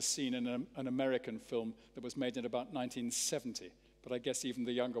reminds me of a scene in an American film that was made in about 1970, but I guess even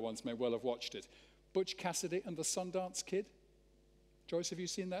the younger ones may well have watched it. Butch Cassidy and the Sundance Kid. Joyce, have you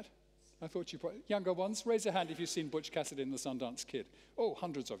seen that? I thought you probably... Younger ones, raise a hand if you've seen Butch Cassidy and the Sundance Kid. Oh,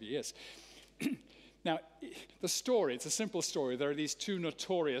 hundreds of you, yes. Now, the story, it's a simple story. There are these two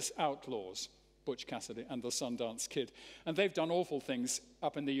notorious outlaws, Butch Cassidy and the Sundance Kid, and they've done awful things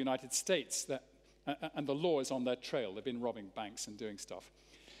up in the United States, and the law is on their trail. They've been robbing banks and doing stuff.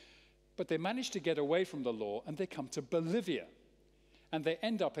 But they manage to get away from the law, and they come to Bolivia, and they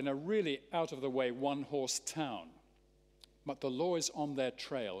end up in a really out-of-the-way one-horse town. But the law is on their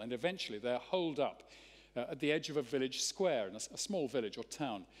trail, and eventually they're holed up at the edge of a village square, in a small village or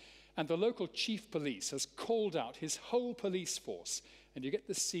town. And the local chief police has called out his whole police force. And you get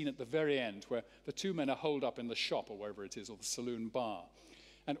this scene at the very end where the two men are holed up in the shop or wherever it is, or the saloon bar.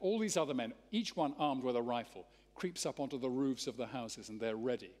 And all these other men, each one armed with a rifle, creeps up onto the roofs of the houses, and they're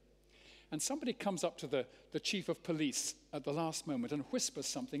ready. And somebody comes up to the chief of police at the last moment and whispers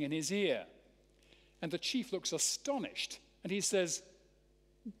something in his ear. And the chief looks astonished, and he says,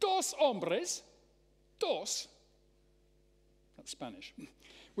 "Dos hombres, dos," that's Spanish,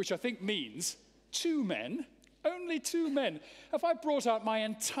 which I think means 2 men, only 2 men. Have I brought out my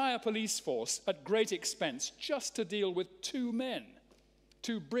entire police force at great expense just to deal with 2 men,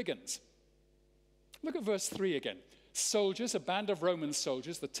 2 brigands? Look at verse 3 again. Soldiers, a band of Roman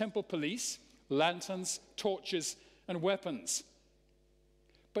soldiers, the temple police, lanterns, torches, and weapons.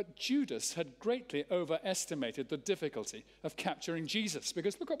 But Judas had greatly overestimated the difficulty of capturing Jesus,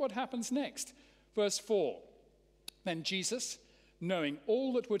 because look at what happens next. Verse 4, then Jesus, knowing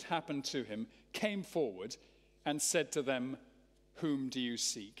all that would happen to him, came forward and said to them, "Whom do you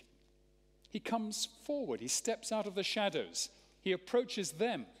seek?" He comes forward. He steps out of the shadows. He approaches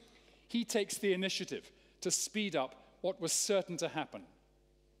them. He takes the initiative to speed up what was certain to happen.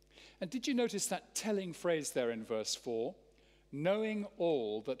 And did you notice that telling phrase there in verse 4? Knowing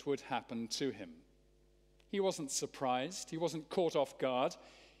all that would happen to him. He wasn't surprised. He wasn't caught off guard.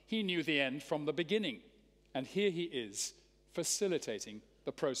 He knew the end from the beginning. And here he is, facilitating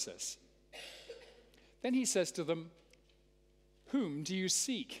the process. Then he says to them, "Whom do you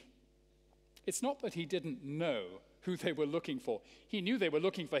seek?" It's not that he didn't know who they were looking for. He knew they were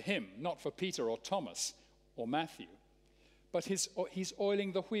looking for him, not for Peter or Thomas or Matthew. But he's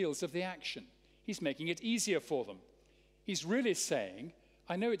oiling the wheels of the action. He's making it easier for them. He's really saying,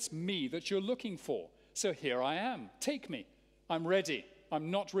 I know it's me that you're looking for, so here I am. Take me. I'm ready. I'm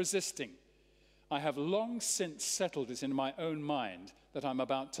not resisting. I have long since settled it in my own mind that I'm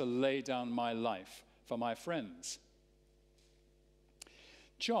about to lay down my life for my friends.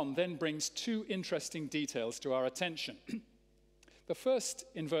 John then brings 2 interesting details to our attention. The first,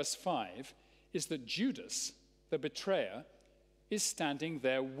 in verse 5, is that Judas, the betrayer, is standing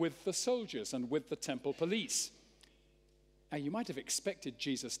there with the soldiers and with the temple police. Now, you might have expected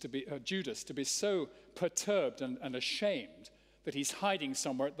Judas to be so perturbed and ashamed that he's hiding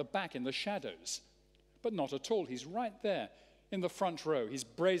somewhere at the back in the shadows. But not at all. He's right there in the front row. He's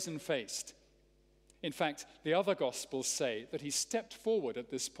brazen-faced. In fact, the other Gospels say that he stepped forward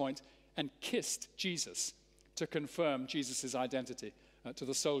at this point and kissed Jesus to confirm Jesus' identity to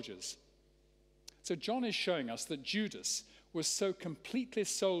the soldiers. So John is showing us that Judas was so completely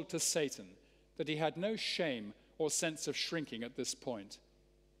sold to Satan that he had no shame or sense of shrinking at this point.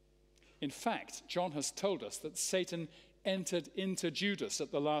 In fact, John has told us that Satan entered into Judas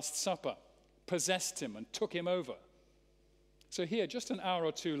at the Last Supper, possessed him and took him over. So here, just an hour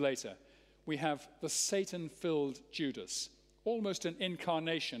or 2 later, we have the Satan-filled Judas, almost an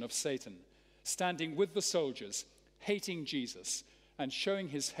incarnation of Satan, standing with the soldiers, hating Jesus and showing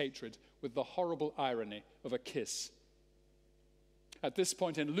his hatred with the horrible irony of a kiss. At this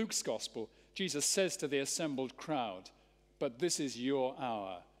point in Luke's Gospel, Jesus says to the assembled crowd, "But this is your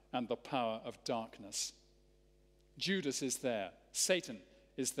hour and the power of darkness." Judas is there. Satan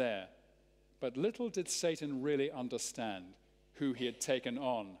is there. But little did Satan really understand who he had taken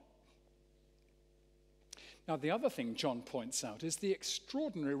on. Now, the other thing John points out is the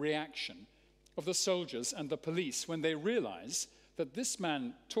extraordinary reaction of the soldiers and the police when they realize that this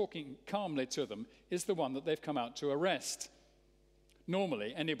man talking calmly to them is the one that they've come out to arrest.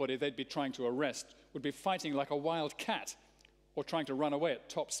 Normally, anybody they'd be trying to arrest would be fighting like a wild cat or trying to run away at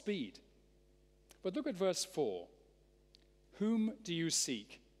top speed. But look at verse 4. Whom do you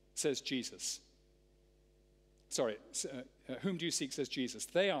seek, says Jesus. Whom do you seek, says Jesus.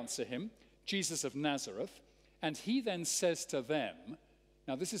 They answer him, Jesus of Nazareth. And he then says to them,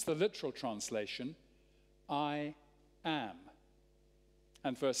 now this is the literal translation, I am.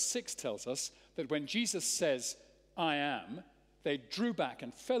 And verse 6 tells us that when Jesus says, I am, they drew back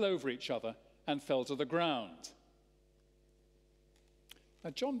and fell over each other and fell to the ground. Now,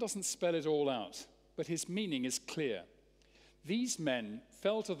 John doesn't spell it all out, but his meaning is clear. These men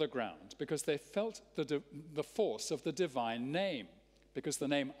fell to the ground because they felt the force of the divine name, because the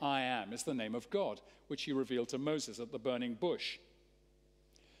name I am is the name of God, which he revealed to Moses at the burning bush.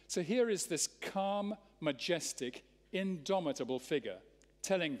 So here is this calm, majestic, indomitable figure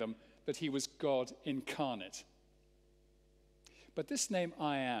telling them that he was God incarnate. But this name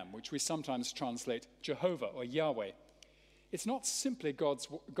I am, which we sometimes translate Jehovah or Yahweh, it's not simply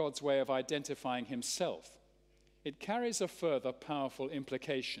God's way of identifying himself. It carries a further powerful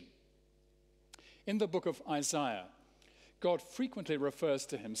implication. In the book of Isaiah, God frequently refers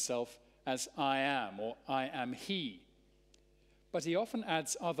to himself as I am or I am he. But he often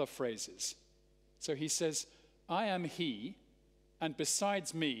adds other phrases. So he says, I am he, and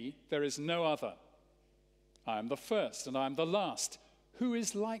besides me there is no other. I am the first and I am the last. Who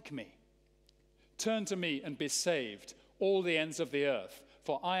is like me? Turn to me and be saved, all the ends of the earth,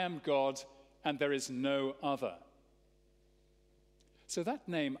 for I am God and there is no other. So that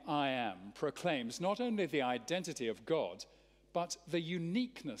name I am proclaims not only the identity of God, but the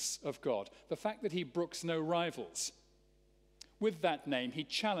uniqueness of God, the fact that he brooks no rivals. With that name, he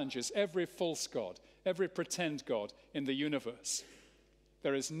challenges every false god, every pretend god in the universe.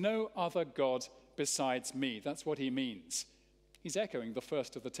 There is no other God besides me. That's what he means. He's echoing the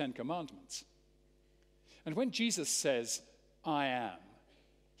first of the 10 Commandments. And when Jesus says, I am,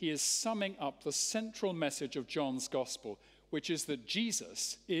 he is summing up the central message of John's gospel, which is that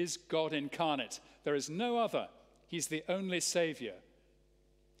Jesus is God incarnate. There is no other. He's the only Savior.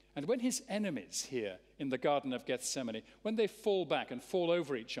 And when his enemies here in the Garden of Gethsemane, when they fall back and fall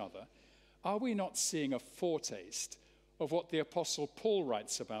over each other, are we not seeing a foretaste of what the Apostle Paul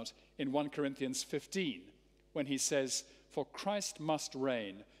writes about in 1 Corinthians 15, when he says, for Christ must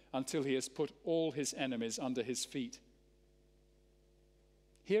reign until he has put all his enemies under his feet.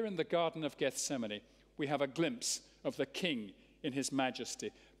 Here in the Garden of Gethsemane, we have a glimpse of the King in his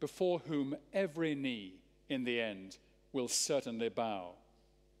majesty, before whom every knee in the end will certainly bow.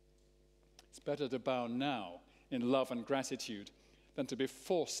 It's better to bow now in love and gratitude than to be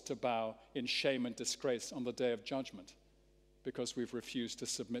forced to bow in shame and disgrace on the day of judgment because we've refused to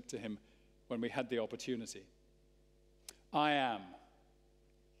submit to him when we had the opportunity. I am.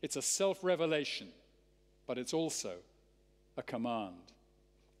 It's a self-revelation, but it's also a command.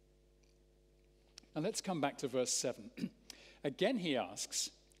 Now let's come back to verse 7. Again he asks,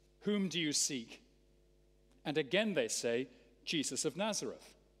 whom do you seek? And again they say, Jesus of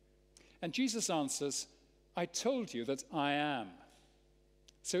Nazareth. And Jesus answers, I told you that I am.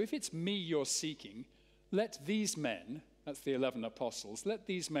 So if it's me you're seeking, let these men, that's the 11 apostles, let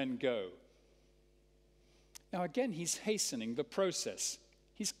these men go. Now again, he's hastening the process.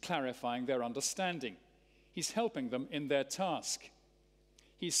 He's clarifying their understanding. He's helping them in their task.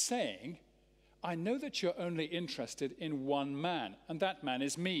 He's saying, I know that you're only interested in one man, and that man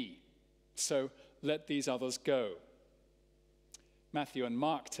is me. So let these others go. Matthew and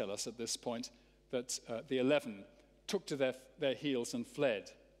Mark tell us at this point that the 11 took to their heels and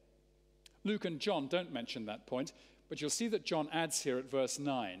fled. Luke and John don't mention that point, but you'll see that John adds here at verse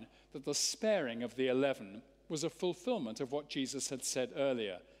 9 that the sparing of the 11 was a fulfillment of what Jesus had said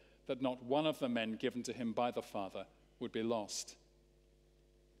earlier, that not one of the men given to him by the Father would be lost.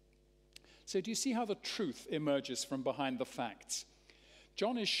 So do you see how the truth emerges from behind the facts?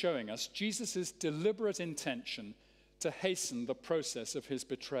 John is showing us Jesus' deliberate intention to hasten the process of his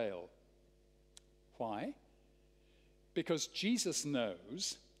betrayal. Why? Because Jesus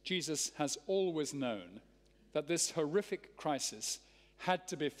has always known that this horrific crisis had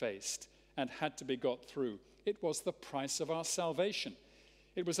to be faced and had to be got through. It was the price of our salvation.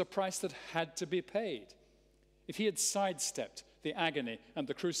 It was a price that had to be paid. If he had sidestepped the agony and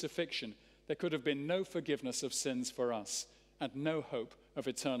the crucifixion, there could have been no forgiveness of sins for us and no hope of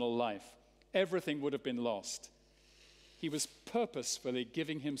eternal life. Everything would have been lost. He was purposefully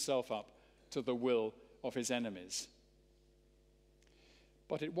giving himself up to the will of his enemies.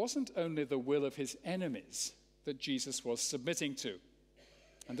 But it wasn't only the will of his enemies that Jesus was submitting to.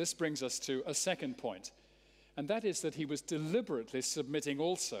 And this brings us to a second point, and that is that he was deliberately submitting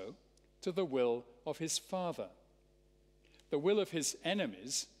also to the will of his Father. The will of his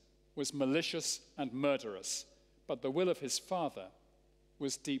enemies was malicious and murderous, but the will of his Father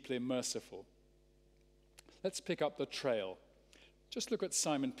was deeply merciful. Let's pick up the trail. Just look at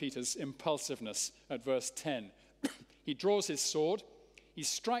Simon Peter's impulsiveness at verse 10. He draws his sword, he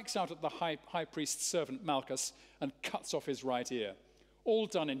strikes out at the high priest's servant Malchus and cuts off his right ear. All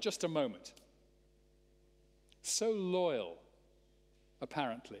done in just a moment. So loyal,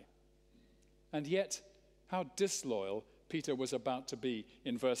 apparently. And yet, how disloyal Peter was about to be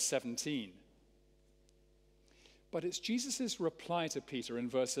in verse 17. But it's Jesus' reply to Peter in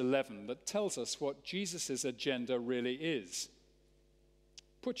verse 11 that tells us what Jesus' agenda really is.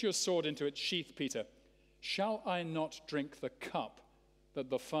 Put your sword into its sheath, Peter. Shall I not drink the cup that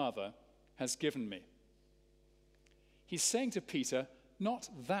the Father has given me? He's saying to Peter, not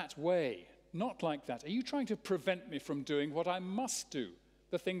that way, not like that. Are you trying to prevent me from doing what I must do,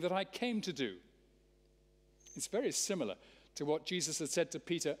 the thing that I came to do? It's very similar to what Jesus had said to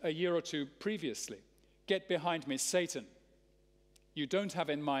Peter a year or two previously. Get behind me, Satan. You don't have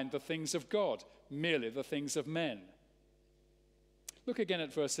in mind the things of God, merely the things of men. Look again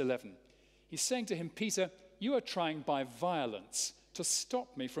at verse 11. He's saying to him, Peter, you are trying by violence to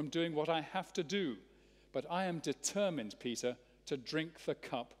stop me from doing what I have to do. But I am determined, Peter, to drink the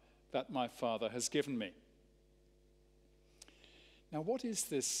cup that my Father has given me. Now, what is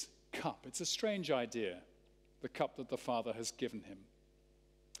this cup? It's a strange idea, the cup that the Father has given him.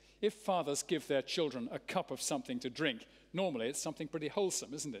 If fathers give their children a cup of something to drink, normally it's something pretty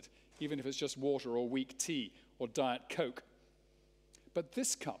wholesome, isn't it? Even if it's just water or weak tea or Diet Coke. But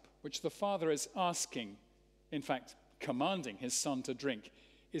this cup, which the Father is asking, in fact, commanding his Son to drink,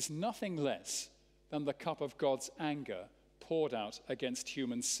 is nothing less than the cup of God's anger poured out against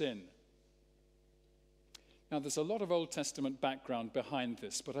human sin. Now, there's a lot of Old Testament background behind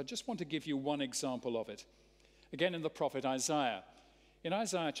this, but I just want to give you one example of it. Again, in the prophet Isaiah. In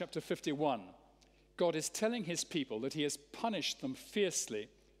Isaiah chapter 51, God is telling his people that he has punished them fiercely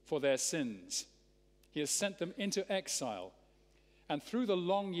for their sins. He has sent them into exile, and through the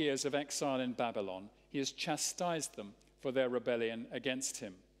long years of exile in Babylon, he has chastised them for their rebellion against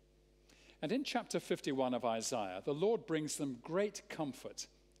him. And in chapter 51 of Isaiah, the Lord brings them great comfort,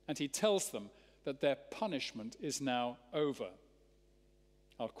 and he tells them that their punishment is now over.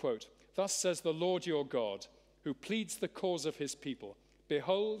 I'll quote, "Thus says the Lord your God, who pleads the cause of his people,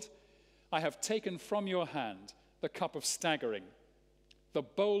 behold, I have taken from your hand the cup of staggering. The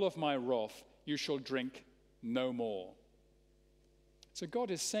bowl of my wrath you shall drink no more." So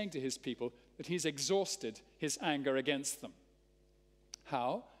God is saying to his people that he's exhausted his anger against them.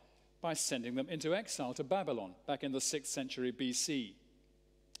 How? By sending them into exile to Babylon back in the 6th century BC.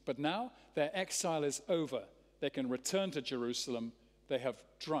 But now their exile is over. They can return to Jerusalem. They have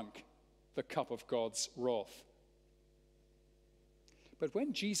drunk the cup of God's wrath. But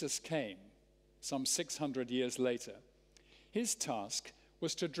when Jesus came, some 600 years later, his task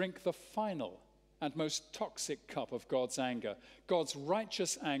was to drink the final and most toxic cup of God's anger, God's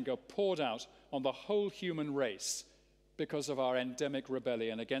righteous anger poured out on the whole human race because of our endemic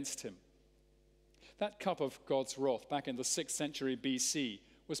rebellion against him. That cup of God's wrath back in the 6th century BC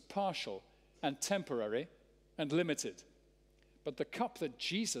was partial and temporary and limited. But the cup that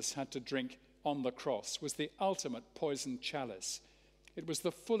Jesus had to drink on the cross was the ultimate poison chalice. It was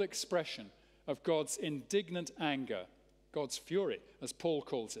the full expression of God's indignant anger, God's fury, as Paul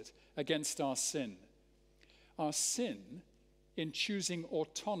calls it, against our sin. Our sin in choosing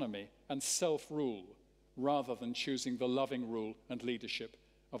autonomy and self-rule rather than choosing the loving rule and leadership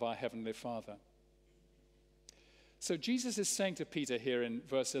of our Heavenly Father. So Jesus is saying to Peter here in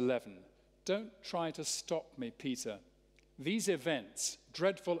verse 11, don't try to stop me, Peter. These events,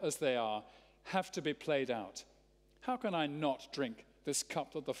 dreadful as they are, have to be played out. How can I not drink this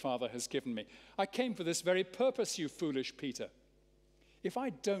cup that the Father has given me? I came for this very purpose, you foolish Peter. If I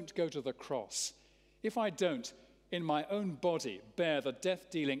don't go to the cross, if I don't, in my own body, bear the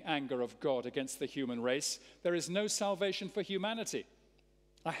death-dealing anger of God against the human race, there is no salvation for humanity.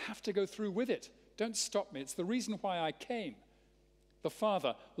 I have to go through with it. Don't stop me. It's the reason why I came. The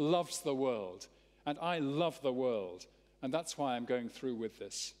Father loves the world, and I love the world, and that's why I'm going through with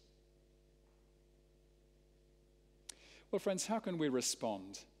this. Well, friends, how can we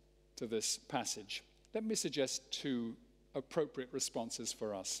respond to this passage? Let me suggest two appropriate responses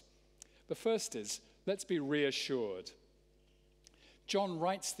for us. The first is, let's be reassured. John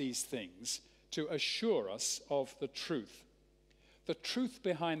writes these things to assure us of the truth. The truth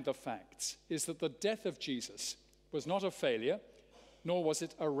behind the facts is that the death of Jesus was not a failure, nor was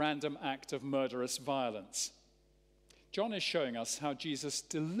it a random act of murderous violence. John is showing us how Jesus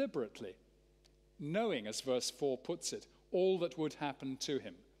deliberately, knowing, as verse 4 puts it, all that would happen to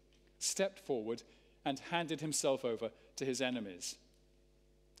him, stepped forward and handed himself over to his enemies.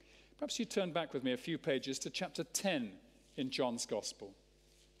 Perhaps you turn back with me a few pages to chapter 10 in John's Gospel.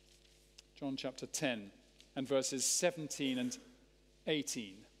 John chapter 10 and verses 17 and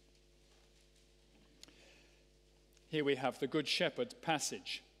 18. Here we have the Good Shepherd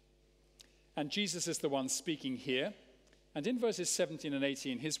passage. And Jesus is the one speaking here. And in verses 17 and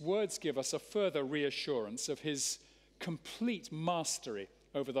 18, his words give us a further reassurance of his complete mastery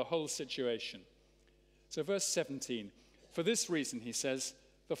over the whole situation. So verse 17, for this reason, he says,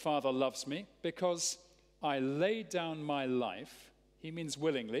 the Father loves me because I lay down my life, he means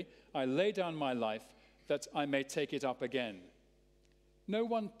willingly, I lay down my life that I may take it up again. No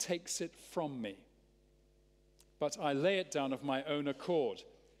one takes it from me, but I lay it down of my own accord.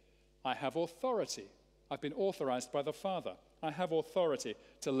 I have authority. I've been authorized by the Father. I have authority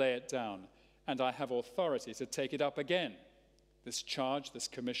to lay it down, and I have authority to take it up again. This charge, this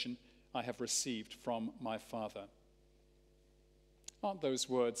commission, I have received from my Father. Aren't those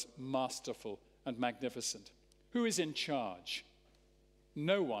words masterful and magnificent? Who is in charge?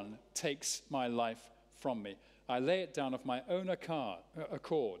 No one takes my life from me. I lay it down of my own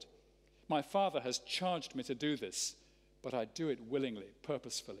accord. My Father has charged me to do this, but I do it willingly,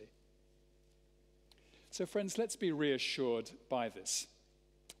 purposefully. So friends, let's be reassured by this.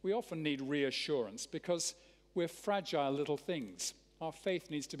 We often need reassurance because we're fragile little things. Our faith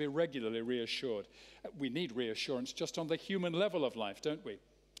needs to be regularly reassured. We need reassurance just on the human level of life, don't we?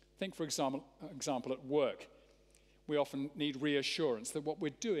 Think, for example, at work. We often need reassurance that what we're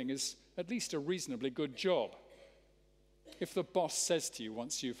doing is at least a reasonably good job. If the boss says to you,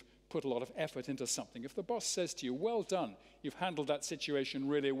 once you've put a lot of effort into something, if the boss says to you, well done, you've handled that situation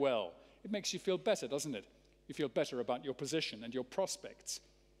really well, it makes you feel better, doesn't it? You feel better about your position and your prospects.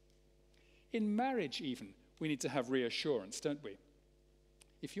 In marriage even, we need to have reassurance, don't we?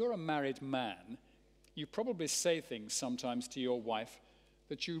 If you're a married man, you probably say things sometimes to your wife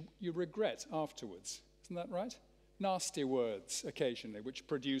that you regret afterwards. Isn't that right? Nasty words occasionally, which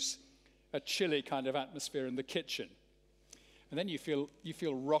produce a chilly kind of atmosphere in the kitchen. And then you feel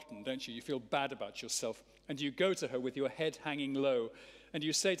rotten, don't you? You feel bad about yourself. And you go to her with your head hanging low, and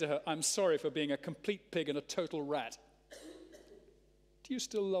you say to her, I'm sorry for being a complete pig and a total rat. Do you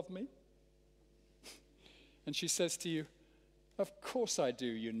still love me? And she says to you, of course I do,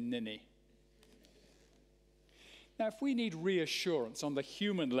 you ninny. Now, if we need reassurance on the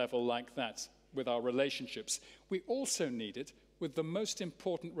human level like that with our relationships, we also need it with the most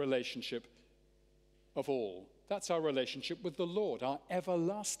important relationship of all. That's our relationship with the Lord, our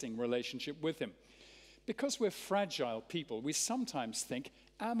everlasting relationship with him. Because we're fragile people, we sometimes think,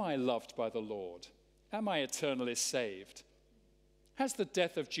 am I loved by the Lord? Am I eternally saved? Has the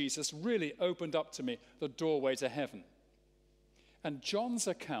death of Jesus really opened up to me the doorway to heaven? And John's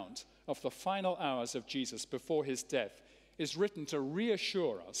account of the final hours of Jesus before his death is written to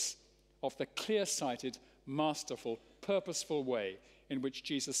reassure us of the clear-sighted, masterful, purposeful way in which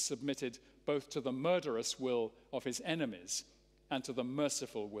Jesus submitted both to the murderous will of his enemies and to the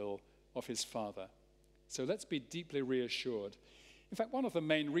merciful will of his Father. So let's be deeply reassured. In fact, one of the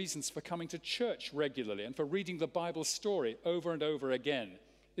main reasons for coming to church regularly and for reading the Bible story over and over again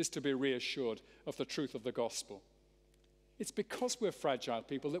is to be reassured of the truth of the gospel. It's because we're fragile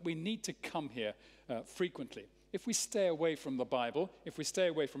people that we need to come here frequently. If we stay away from the Bible, if we stay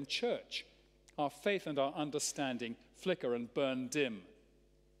away from church, our faith and our understanding flicker and burn dim.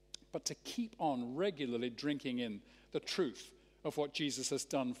 But to keep on regularly drinking in the truth of what Jesus has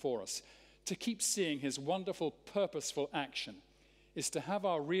done for us, to keep seeing his wonderful, purposeful action, is to have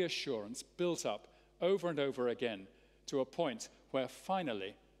our reassurance built up over and over again to a point where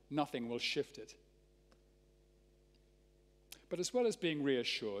finally nothing will shift it. But as well as being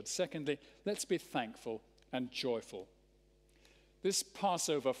reassured, secondly, let's be thankful and joyful. This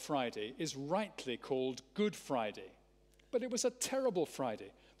Passover Friday is rightly called Good Friday, but it was a terrible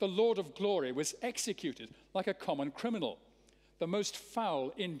Friday. The Lord of glory was executed like a common criminal. The most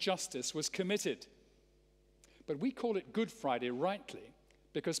foul injustice was committed. But we call it Good Friday rightly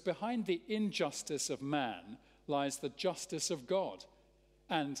because behind the injustice of man lies the justice of God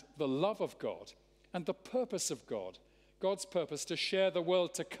and the love of God and the purpose of God, God's purpose to share the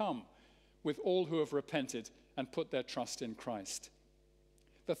world to come with all who have repented and put their trust in Christ.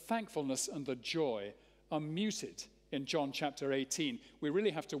 The thankfulness and the joy are muted in John chapter 18. We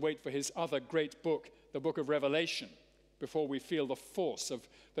really have to wait for his other great book, the book of Revelation, before we feel the force of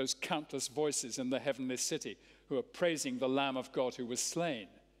those countless voices in the heavenly city who are praising the Lamb of God who was slain.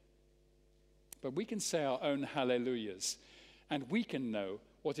 But we can say our own hallelujahs, and we can know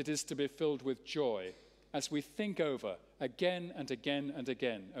what it is to be filled with joy as we think over again and again and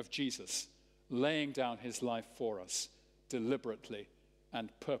again of Jesus laying down his life for us deliberately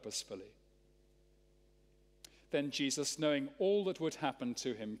and purposefully. Then Jesus, knowing all that would happen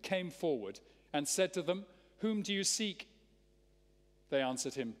to him, came forward and said to them, "Whom do you seek?" They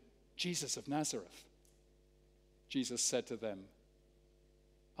answered him, "Jesus of Nazareth." Jesus said to them,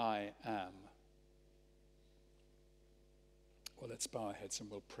 "I am." Well, let's bow our heads and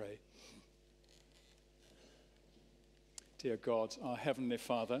we'll pray. Dear God, our Heavenly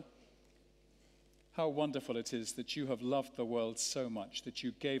Father, how wonderful it is that you have loved the world so much that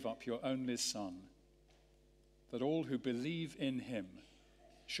you gave up your only Son, that all who believe in him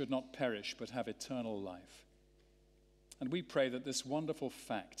should not perish but have eternal life. And we pray that this wonderful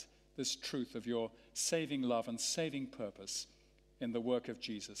fact, this truth of your saving love and saving purpose in the work of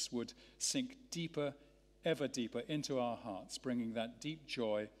Jesus would sink deeper, ever deeper into our hearts, bringing that deep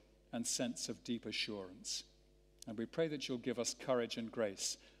joy and sense of deep assurance. And we pray that you'll give us courage and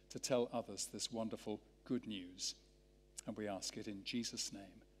grace to tell others this wonderful good news. And we ask it in Jesus'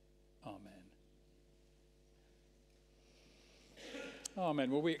 name. Amen.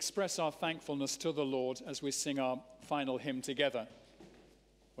 Amen. Well, we express our thankfulness to the Lord as we sing our final hymn together.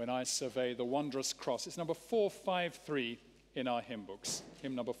 When I Survey the Wondrous Cross. It's number 453 in our hymn books.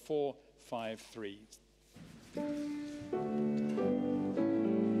 Hymn number 453.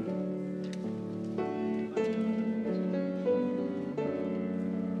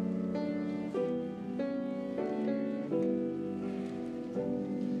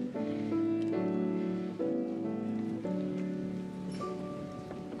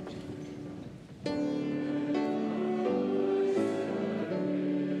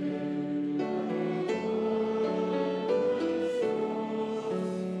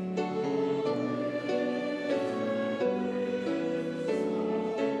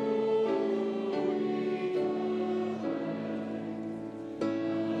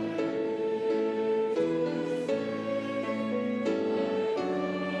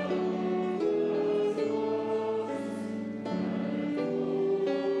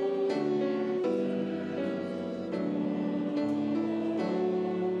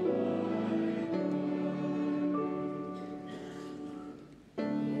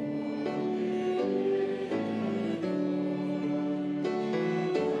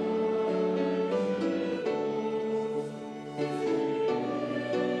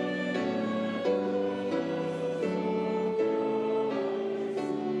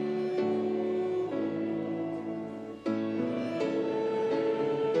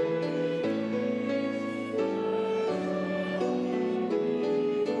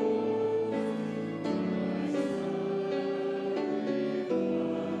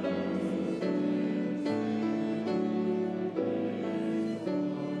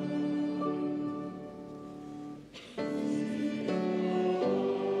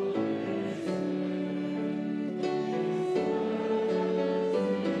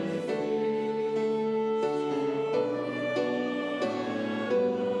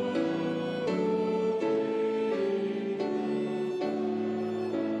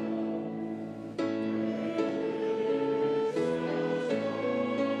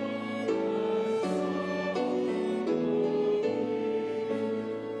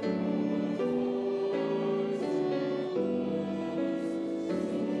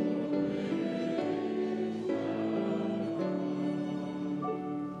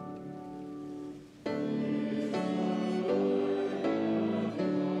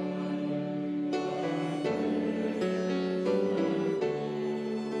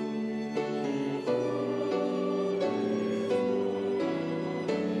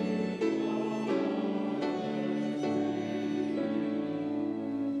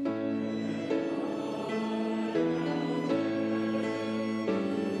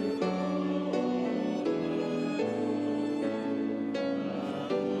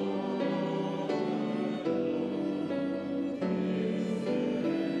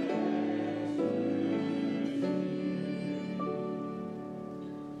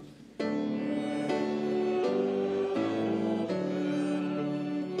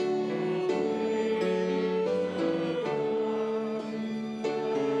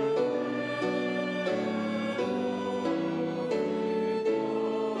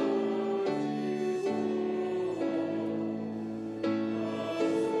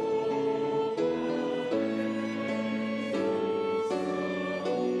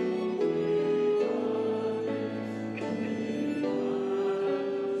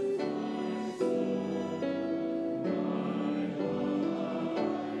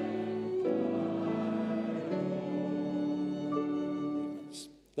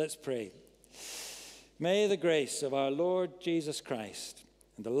 Let's pray. May the grace of our Lord Jesus Christ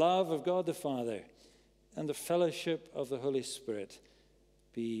and the love of God the Father and the fellowship of the Holy Spirit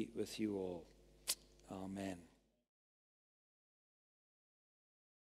be with you all. Amen.